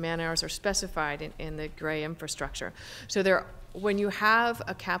cases. The man hours are specified in the gray infrastructure. So when you have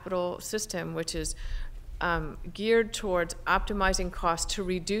a capital system which is geared towards optimizing costs to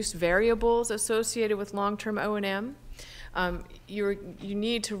reduce variables associated with long-term O&M, you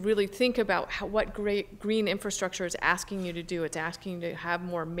need to really think about what green infrastructure is asking you to do. It's asking you to have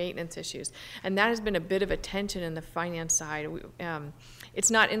more maintenance issues. And that has been a bit of a tension in the finance side. It's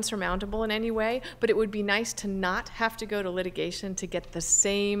not insurmountable in any way, but it would be nice to not have to go to litigation to get the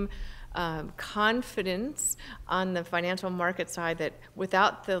same confidence on the financial market side that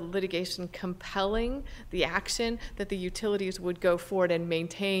without the litigation compelling the action, that the utilities would go forward and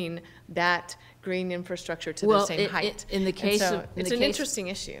maintain that green infrastructure to the same height. In the case of, it's an interesting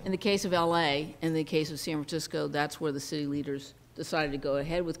issue. In the case of LA, in the case of San Francisco, that's where the city leaders decided to go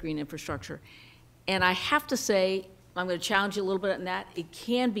ahead with green infrastructure. And I have to say, I'm going to challenge you a little bit on that. It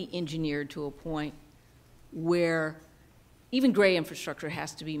can be engineered to a point where even gray infrastructure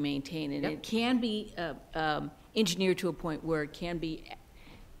has to be maintained, and it can be engineered to a point where it can be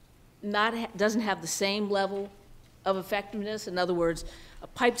doesn't have the same level of effectiveness. In other words, a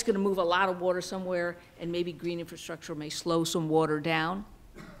pipe's going to move a lot of water somewhere, and maybe green infrastructure may slow some water down.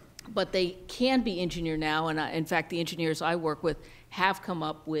 But they can be engineered now, and in fact, the engineers I work with have come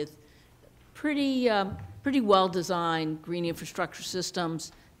up with pretty well-designed green infrastructure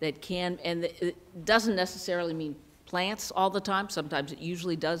systems that can, and it doesn't necessarily mean plants all the time. Sometimes it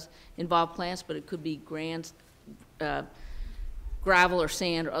usually does involve plants, but it could be gravel or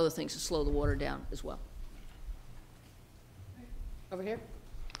sand or other things to slow the water down as well. Over here.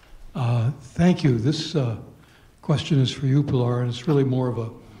 Thank you. This question is for you, Pilar, and it's really more of a,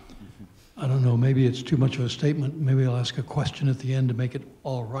 I don't know, maybe it's too much of a statement. Maybe I'll ask a question at the end to make it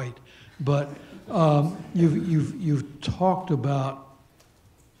all right. But you've talked about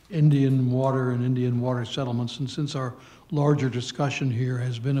Indian water and Indian water settlements, and since our larger discussion here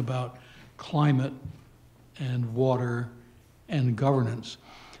has been about climate and water and governance,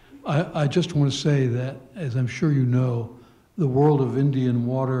 I just want to say that, as I'm sure you know, the world of Indian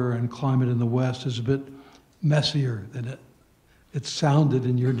water and climate in the West is a bit messier than it sounded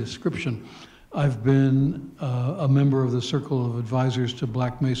in your description. I've been a member of the Circle of Advisors to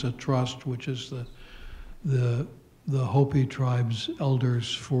Black Mesa Trust, which is the Hopi tribe's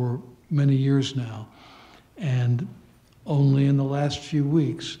elders for many years now. And only in the last few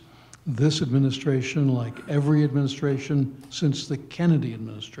weeks, this administration, like every administration since the Kennedy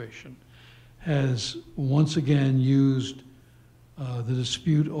administration, has once again used the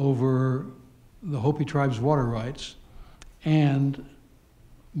dispute over the Hopi tribe's water rights and,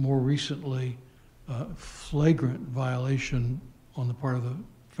 more recently, flagrant violation on the part of the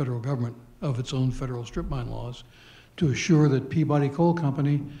federal government of its own federal strip mine laws to assure that Peabody Coal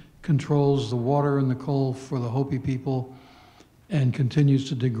Company controls the water and the coal for the Hopi people and continues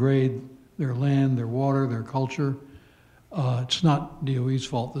to degrade their land, their water, their culture. It's not DOE's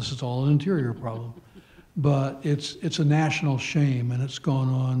fault. This is all an interior problem. But it's a national shame, and it's gone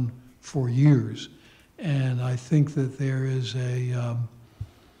on for years. And I think that there is a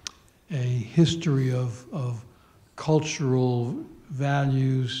history of cultural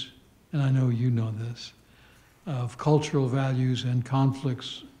values, and I know you know this, of cultural values and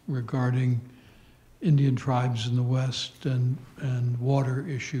conflicts regarding Indian tribes in the West and water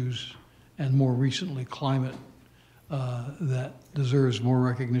issues, and more recently climate, that deserves more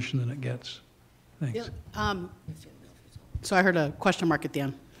recognition than it gets. Thanks. Yeah, so I heard a question mark at the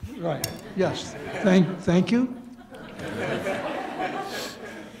end. Right, yes, thank you.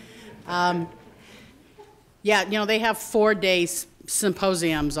 Yeah, you know, they have 4-day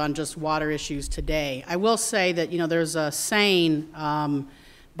symposiums on just water issues today. I will say that, you know, there's a saying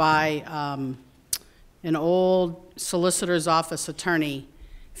by an old solicitor's office attorney,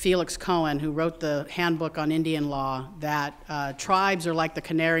 Felix Cohen, who wrote the handbook on Indian law, that tribes are like the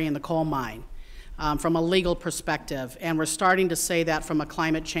canary in the coal mine from a legal perspective. And we're starting to say that from a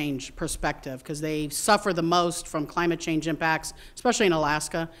climate change perspective, because they suffer the most from climate change impacts, especially in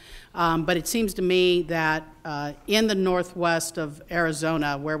Alaska. But it seems to me that in the northwest of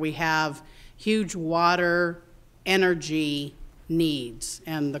Arizona, where we have huge water energy needs,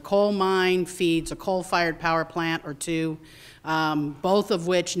 and the coal mine feeds a coal-fired power plant or two, both of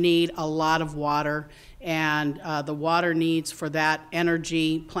which need a lot of water, and the water needs for that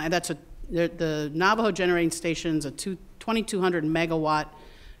energy plant, the Navajo generating station's a 2,200 megawatt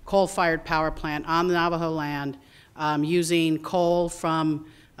coal-fired power plant on the Navajo land using coal from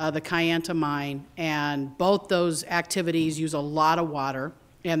the Kayenta mine, and both those activities use a lot of water,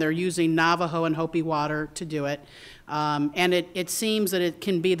 and they're using Navajo and Hopi water to do it. And it seems that it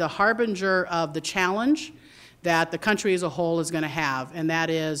can be the harbinger of the challenge that the country as a whole is going to have, and that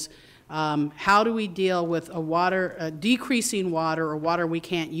is how do we deal with decreasing water or water we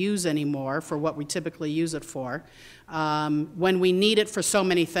can't use anymore for what we typically use it for when we need it for so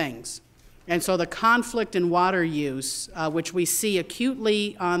many things. And so the conflict in water use, which we see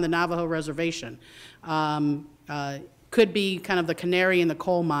acutely on the Navajo reservation, could be kind of the canary in the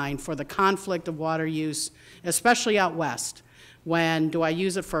coal mine for the conflict of water use, especially out west. When do I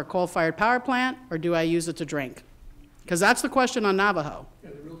use it for a coal-fired power plant, or do I use it to drink? Because that's the question on Navajo. Yeah,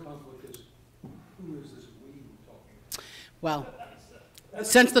 the real conflict is, who is this we talking? Well,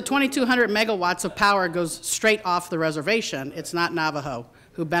 since the 2,200 megawatts of power goes straight off the reservation, it's not Navajo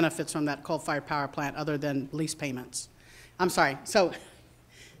who benefits from that coal-fired power plant other than lease payments. I'm sorry, so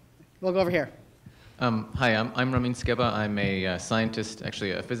we'll go over here. Hi, I'm Ramin Skeba. I'm a scientist,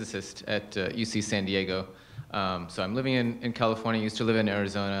 actually a physicist at UC San Diego. So I'm living in California, used to live in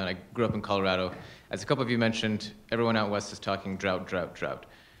Arizona, and I grew up in Colorado. As a couple of you mentioned, everyone out west is talking drought, drought, drought.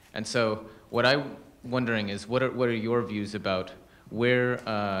 And so what I'm wondering is, what are your views about where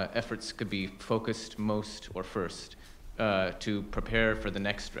efforts could be focused most or first to prepare for the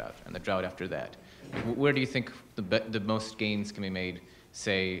next drought and the drought after that? Where do you think the most gains can be made,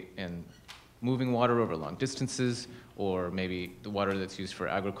 say, in moving water over long distances, or maybe the water that's used for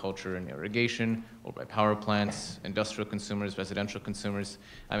agriculture and irrigation, or by power plants, industrial consumers, residential consumers?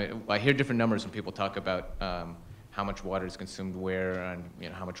 I mean, I hear different numbers when people talk about how much water is consumed where, and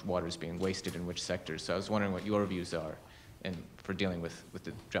how much water is being wasted in which sectors. So I was wondering what your views are for dealing with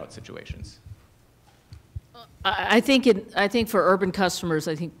the drought situations. I think for urban customers,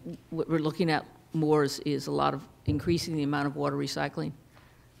 I think what we're looking at more is a lot of increasing the amount of water recycling.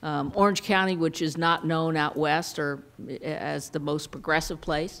 Orange County, which is not known out west or as the most progressive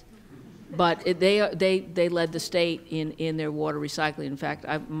place, but they led the state in their water recycling. In fact,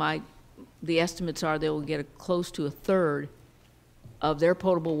 the estimates are they will get close to a third of their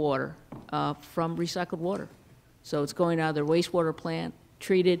potable water from recycled water. So it's going out of their wastewater plant,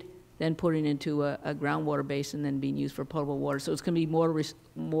 treated, then putting into a groundwater basin, then being used for potable water. So it's going to be more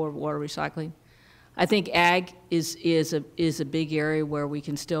water recycling. I think ag is a big area where we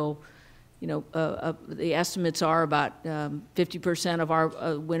can still, the estimates are about 50% of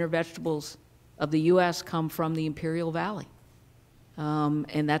our winter vegetables of the U.S. come from the Imperial Valley,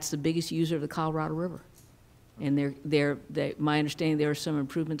 and that's the biggest user of the Colorado River. And my understanding, there are some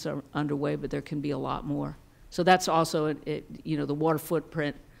improvements underway, but there can be a lot more. So that's also, the water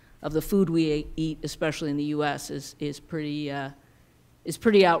footprint of the food we eat, especially in the U.S., is pretty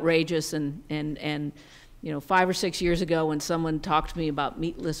outrageous. And 5 or 6 years ago, when someone talked to me about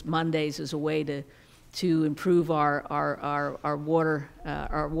meatless Mondays as a way to improve our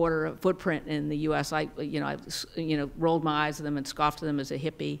water footprint in the U.S., I rolled my eyes at them and scoffed at them as a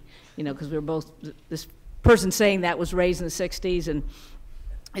hippie, because we were both, this person saying that was raised in the 60s, and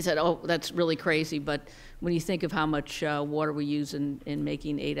I said, oh, that's really crazy. But when you think of how much water we use in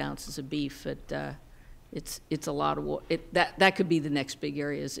making 8 ounces of beef, it's a lot of water. That could be the next big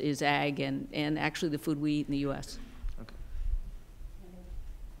area is ag and actually the food we eat in the U.S. Okay.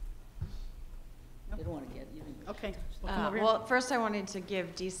 You don't want to get you. Okay. Well, first I wanted to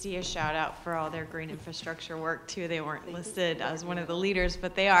give DC a shout out for all their green infrastructure work too. They weren't listed as one of the leaders,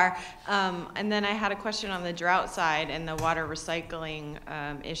 but they are. And then I had a question on the drought side and the water recycling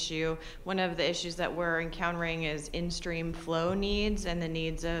issue. One of the issues that we're encountering is in-stream flow needs and the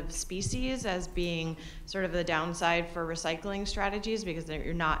needs of species as being sort of the downside for recycling strategies, because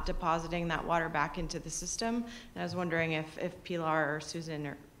you're not depositing that water back into the system. And I was wondering if Pilar or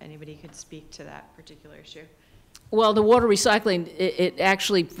Susan anybody could speak to that particular issue. Well, the water recycling, it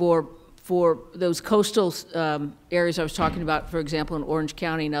actually, for those coastal areas I was talking about, for example, in Orange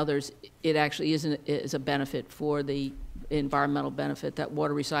County and others, it actually is a benefit for the environmental benefit, that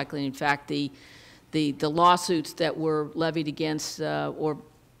water recycling. In fact, the lawsuits that were levied against, or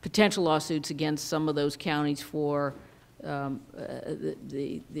potential lawsuits against some of those counties for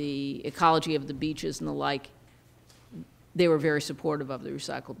the ecology of the beaches and the like, they were very supportive of the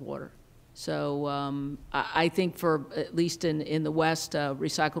recycled water. So I think for, at least in the West,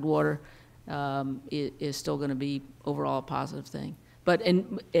 recycled water is still going to be overall a positive thing. But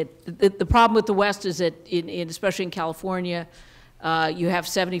the problem with the West is that, especially in California, you have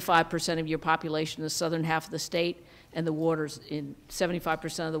 75% of your population in the southern half of the state, and the water's in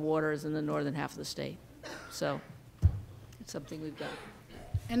 75% of the water is in the northern half of the state. So it's something we've got.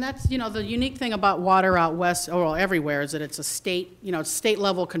 And that's, the unique thing about water out west, or well, everywhere, is that it's a state, it's state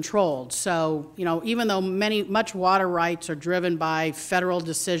level controlled. So, even though much water rights are driven by federal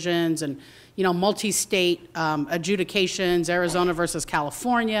decisions and, multi-state adjudications, Arizona versus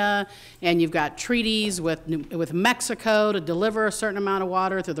California, and you've got treaties with Mexico to deliver a certain amount of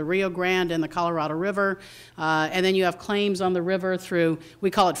water through the Rio Grande and the Colorado River, and then you have claims on the river through, we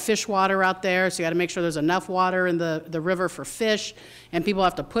call it fish water out there, so you got to make sure there's enough water in the river for fish, and people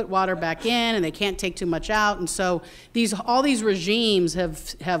have to put water back in, and they can't take too much out, and so all these regimes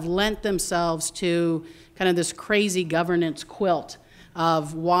have lent themselves to kind of this crazy governance quilt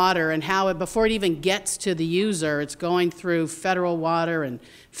of water, and how before it even gets to the user, it's going through federal water and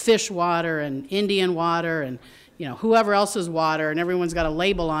fish water and Indian water and whoever else's water, and everyone's got a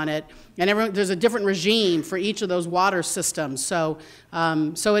label on it, and there's a different regime for each of those water systems. So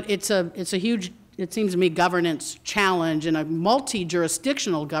it's a huge, it seems to me, governance challenge, and a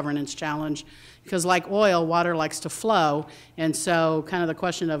multi-jurisdictional governance challenge, because like oil, water likes to flow, and so kind of the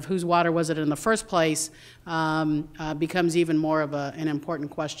question of whose water was it in the first place becomes even more of an important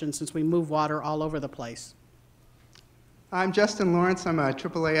question, since we move water all over the place. I'm Justin Lawrence. I'm a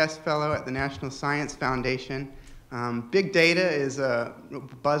AAAS fellow at the National Science Foundation. Big data is a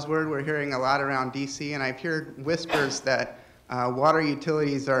buzzword we're hearing a lot around DC, and I've heard whispers that water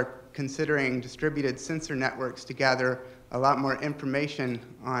utilities are considering distributed sensor networks to gather a lot more information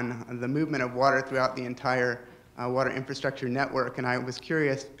on the movement of water throughout the entire water infrastructure network. And I was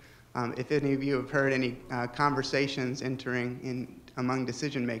curious if any of you have heard any conversations entering among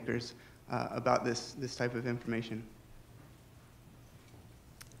decision makers about this type of information.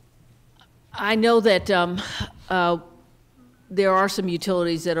 I know that there are some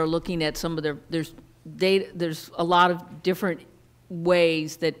utilities that are looking at some of there's a lot of different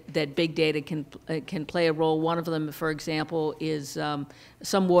ways that big data can play a role. One of them, for example, is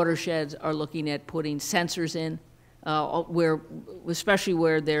some watersheds are looking at putting sensors in, especially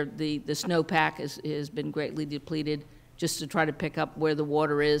where the snowpack has been greatly depleted, just to try to pick up where the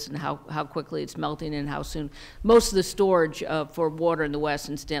water is and how quickly it's melting and how soon. Most of the storage for water in the West,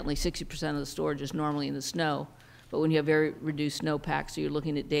 incidentally, 60% of the storage is normally in the snow. But when you have very reduced snowpack, so you're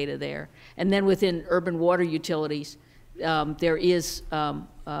looking at data there. And then within urban water utilities, there is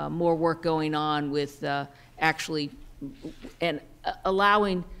more work going on with actually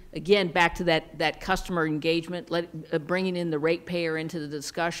allowing, again, back to that customer engagement, bringing in the ratepayer into the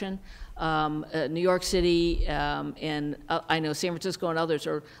discussion. New York City and I know San Francisco and others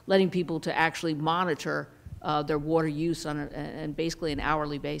are letting people to actually monitor their water use on and basically an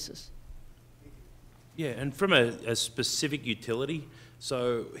hourly basis. Yeah, and from a specific utility,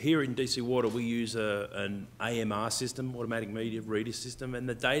 so here in DC Water we use an AMR system, automatic media reader system, and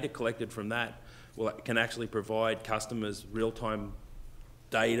the data collected from that can actually provide customers real-time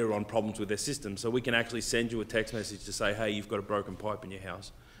data on problems with their system. So we can actually send you a text message to say, hey, you've got a broken pipe in your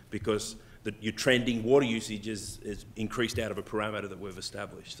house, because your trending water usage is increased out of a parameter that we've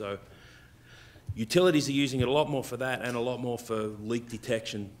established. So utilities are using it a lot more for that, and a lot more for leak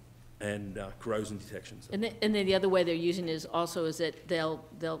detection and corrosion detection. So. And then the other way they're using it is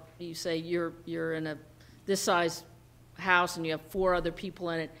that you say you're in this size house and you have 4 other people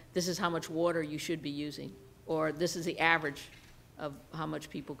in it. This is how much water you should be using, or this is the average of how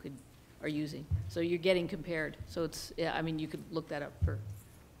much people are using. So you're getting compared. So it's, yeah, I mean, you could look that up for.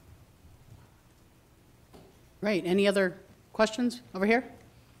 Great. Any other questions over here?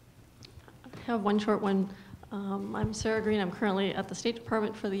 I have one short one. I'm Sarah Green. I'm currently at the State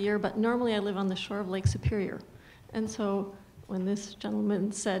Department for the year, but normally I live on the shore of Lake Superior. And so when this gentleman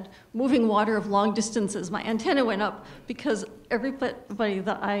said, moving water of long distances, my antenna went up, because everybody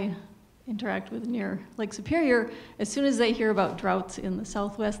that I interact with near Lake Superior, as soon as they hear about droughts in the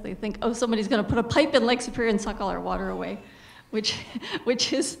Southwest, they think, oh, somebody's going to put a pipe in Lake Superior and suck all our water away.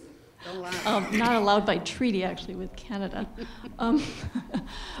 which is not allowed by treaty, actually, with Canada.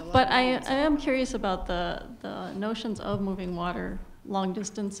 But I am curious about the notions of moving water long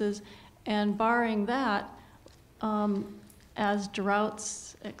distances, and barring that, as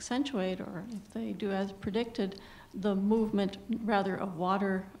droughts accentuate, or if they do as predicted, the movement rather of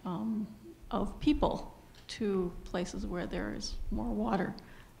water, of people to places where there is more water.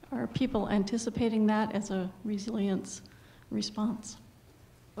 Are people anticipating that as a resilience response?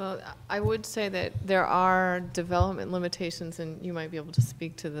 Well, I would say that there are development limitations, and you might be able to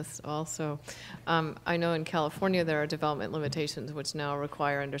speak to this also. I know in California there are development limitations which now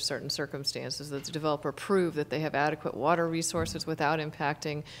require, under certain circumstances, that the developer prove that they have adequate water resources without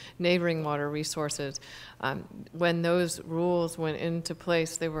impacting neighboring water resources. When those rules went into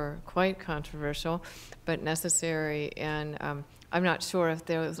place, they were quite controversial, but necessary, and I'm not sure if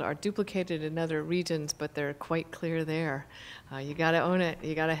those are duplicated in other regions, but they're quite clear there. You got to own it,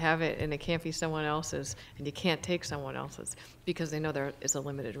 you got to have it, and it can't be someone else's, and you can't take someone else's because they know there is a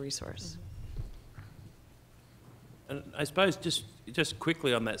limited resource. And I suppose just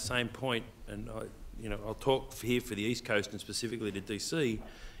quickly on that same point, and I'll talk here for the East Coast and specifically to DC.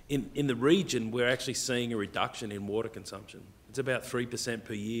 In the region, we're actually seeing a reduction in water consumption. It's about 3%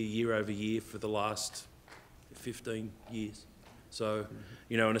 per year, year over year, for the last 15 years. So,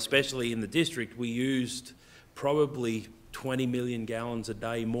 and especially in the district, we used probably 20 million gallons a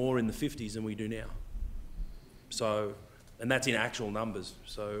day more in the 50s than we do now. So, and that's in actual numbers.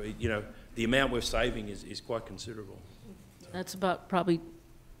 So, the amount we're saving is quite considerable. That's about probably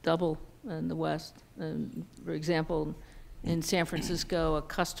double in the West. For example, in San Francisco, a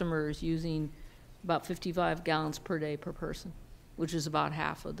customer is using about 55 gallons per day per person, which is about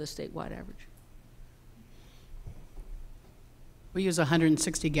half of the statewide average. We use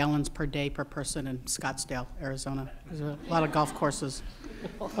 160 gallons per day per person in Scottsdale, Arizona. There's a lot of golf courses.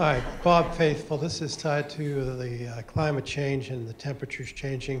 Hi, Bob Faithful. This is tied to the climate change and the temperatures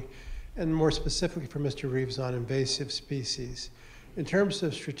changing, and more specifically for Mr. Reeves on invasive species. In terms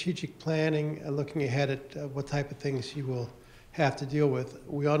of strategic planning, looking ahead at what type of things you will have to deal with,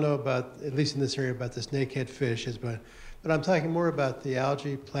 we all know about, at least in this area, about the snakehead fish, but I'm talking more about the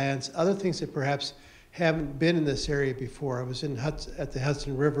algae, plants, other things that perhaps haven't been in this area before. I was at the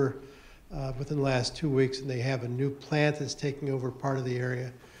Hudson River within the last 2 weeks, and they have a new plant that's taking over part of the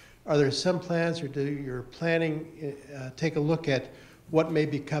area. Are there some plans, or do your planning take a look at what may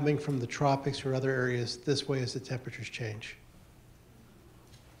be coming from the tropics or other areas this way as the temperatures change?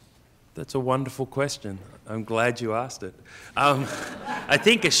 That's a wonderful question. I'm glad you asked it. I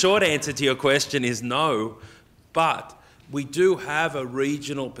think a short answer to your question is no, but we do have a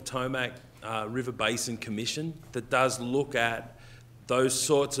regional Potomac River Basin Commission that does look at those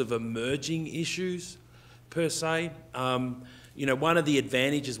sorts of emerging issues, per se. One of the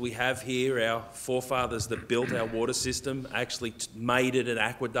advantages we have here, our forefathers that built our water system actually made it an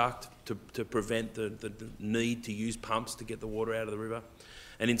aqueduct to prevent the need to use pumps to get the water out of the river.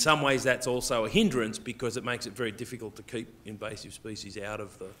 And in some ways that's also a hindrance because it makes it very difficult to keep invasive species out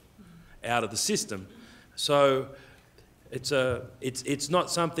of the system. So it's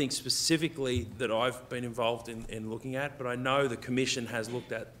not something specifically that I've been involved in looking at, but I know the Commission has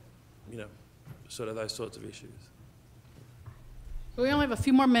looked at, sort of those sorts of issues. We only have a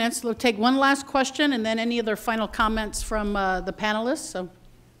few more minutes. We'll take one last question and then any other final comments from the panelists. So.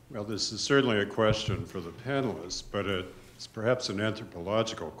 Well, this is certainly a question for the panelists, but it's perhaps an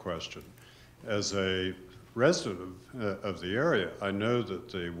anthropological question. As a resident of the area, I know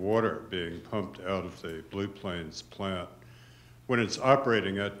that the water being pumped out of the Blue Plains plant, when it's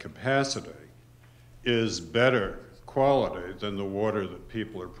operating at capacity, is better quality than the water that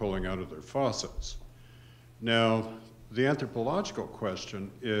people are pulling out of their faucets. Now, the anthropological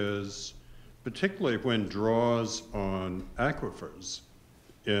question is, particularly when draws on aquifers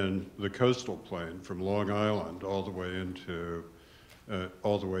in the coastal plain from Long Island all the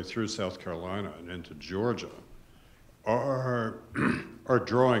way through South Carolina and into Georgia, are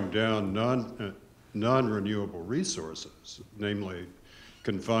drawing down non-renewable resources, namely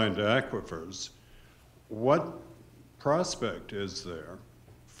confined aquifers. What prospect is there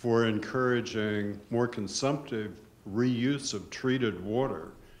for encouraging more consumptive reuse of treated water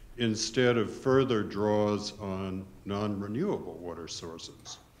instead of further draws on non-renewable water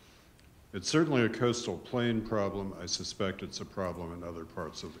sources? It's certainly a coastal plain problem. I suspect it's a problem in other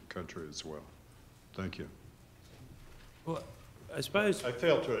parts of the country as well. Thank you. Well, I suppose I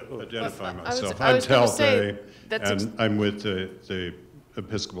failed to identify myself. I I'm was gonna Tal say Day, and I'm with the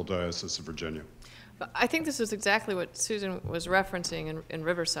Episcopal Diocese of Virginia. But I think this is exactly what Susan was referencing in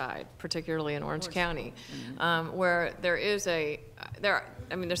Riverside, particularly in Orange County, where there's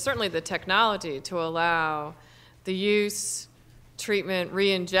certainly the technology to allow the use, treatment,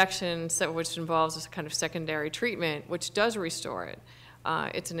 re-injection, which involves this kind of secondary treatment, which does restore it.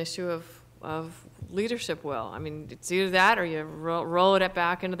 It's an issue of leadership will. I mean, it's either that or you roll it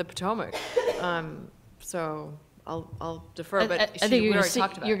back into the Potomac. So I'll defer, but I think we already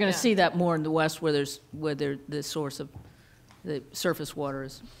talked about it. You're going to see that more in the West where the source of the surface water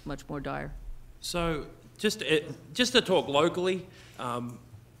is much more dire. So just to talk locally,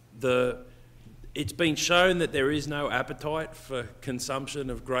 it's been shown that there is no appetite for consumption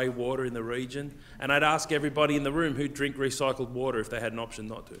of grey water in the region, and I'd ask everybody in the room who'd drink recycled water if they had an option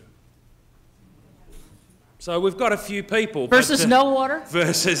not to. So we've got a few people. Versus no water?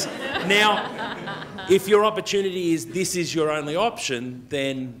 Versus, now, if your opportunity is this is your only option,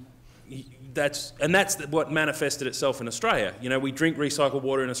 then that's what manifested itself in Australia. You know, we drink recycled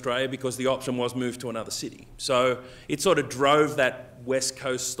water in Australia because the option was move to another city. So it sort of drove that West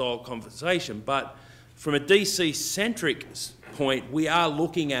Coast style conversation. But from a DC-centric point, we are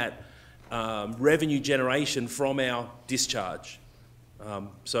looking at revenue generation from our discharge.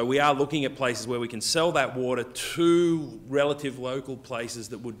 So we are looking at places where we can sell that water to relative local places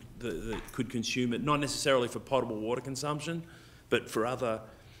that could consume it, not necessarily for potable water consumption, but for other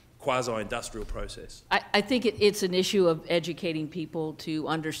quasi-industrial process. I think it's an issue of educating people to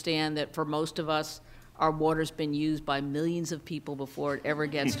understand that for most of us, our water's been used by millions of people before it ever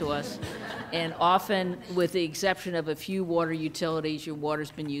gets to us. And often, with the exception of a few water utilities, your water's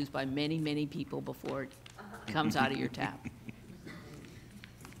been used by many, many people before it comes out of your tap.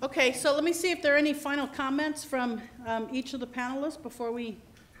 Okay, so let me see if there are any final comments from each of the panelists before we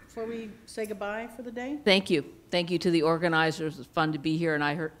say goodbye for the day. Thank you. Thank you to the organizers. It's fun to be here, and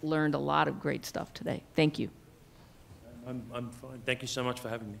I learned a lot of great stuff today. Thank you. I'm fine. Thank you so much for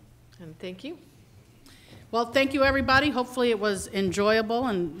having me. And thank you. Well, thank you, everybody. Hopefully it was enjoyable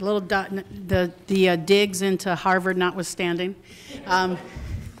and the digs into Harvard notwithstanding.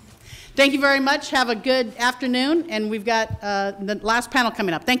 Thank you very much. Have a good afternoon, and we've got the last panel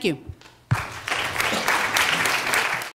coming up. Thank you.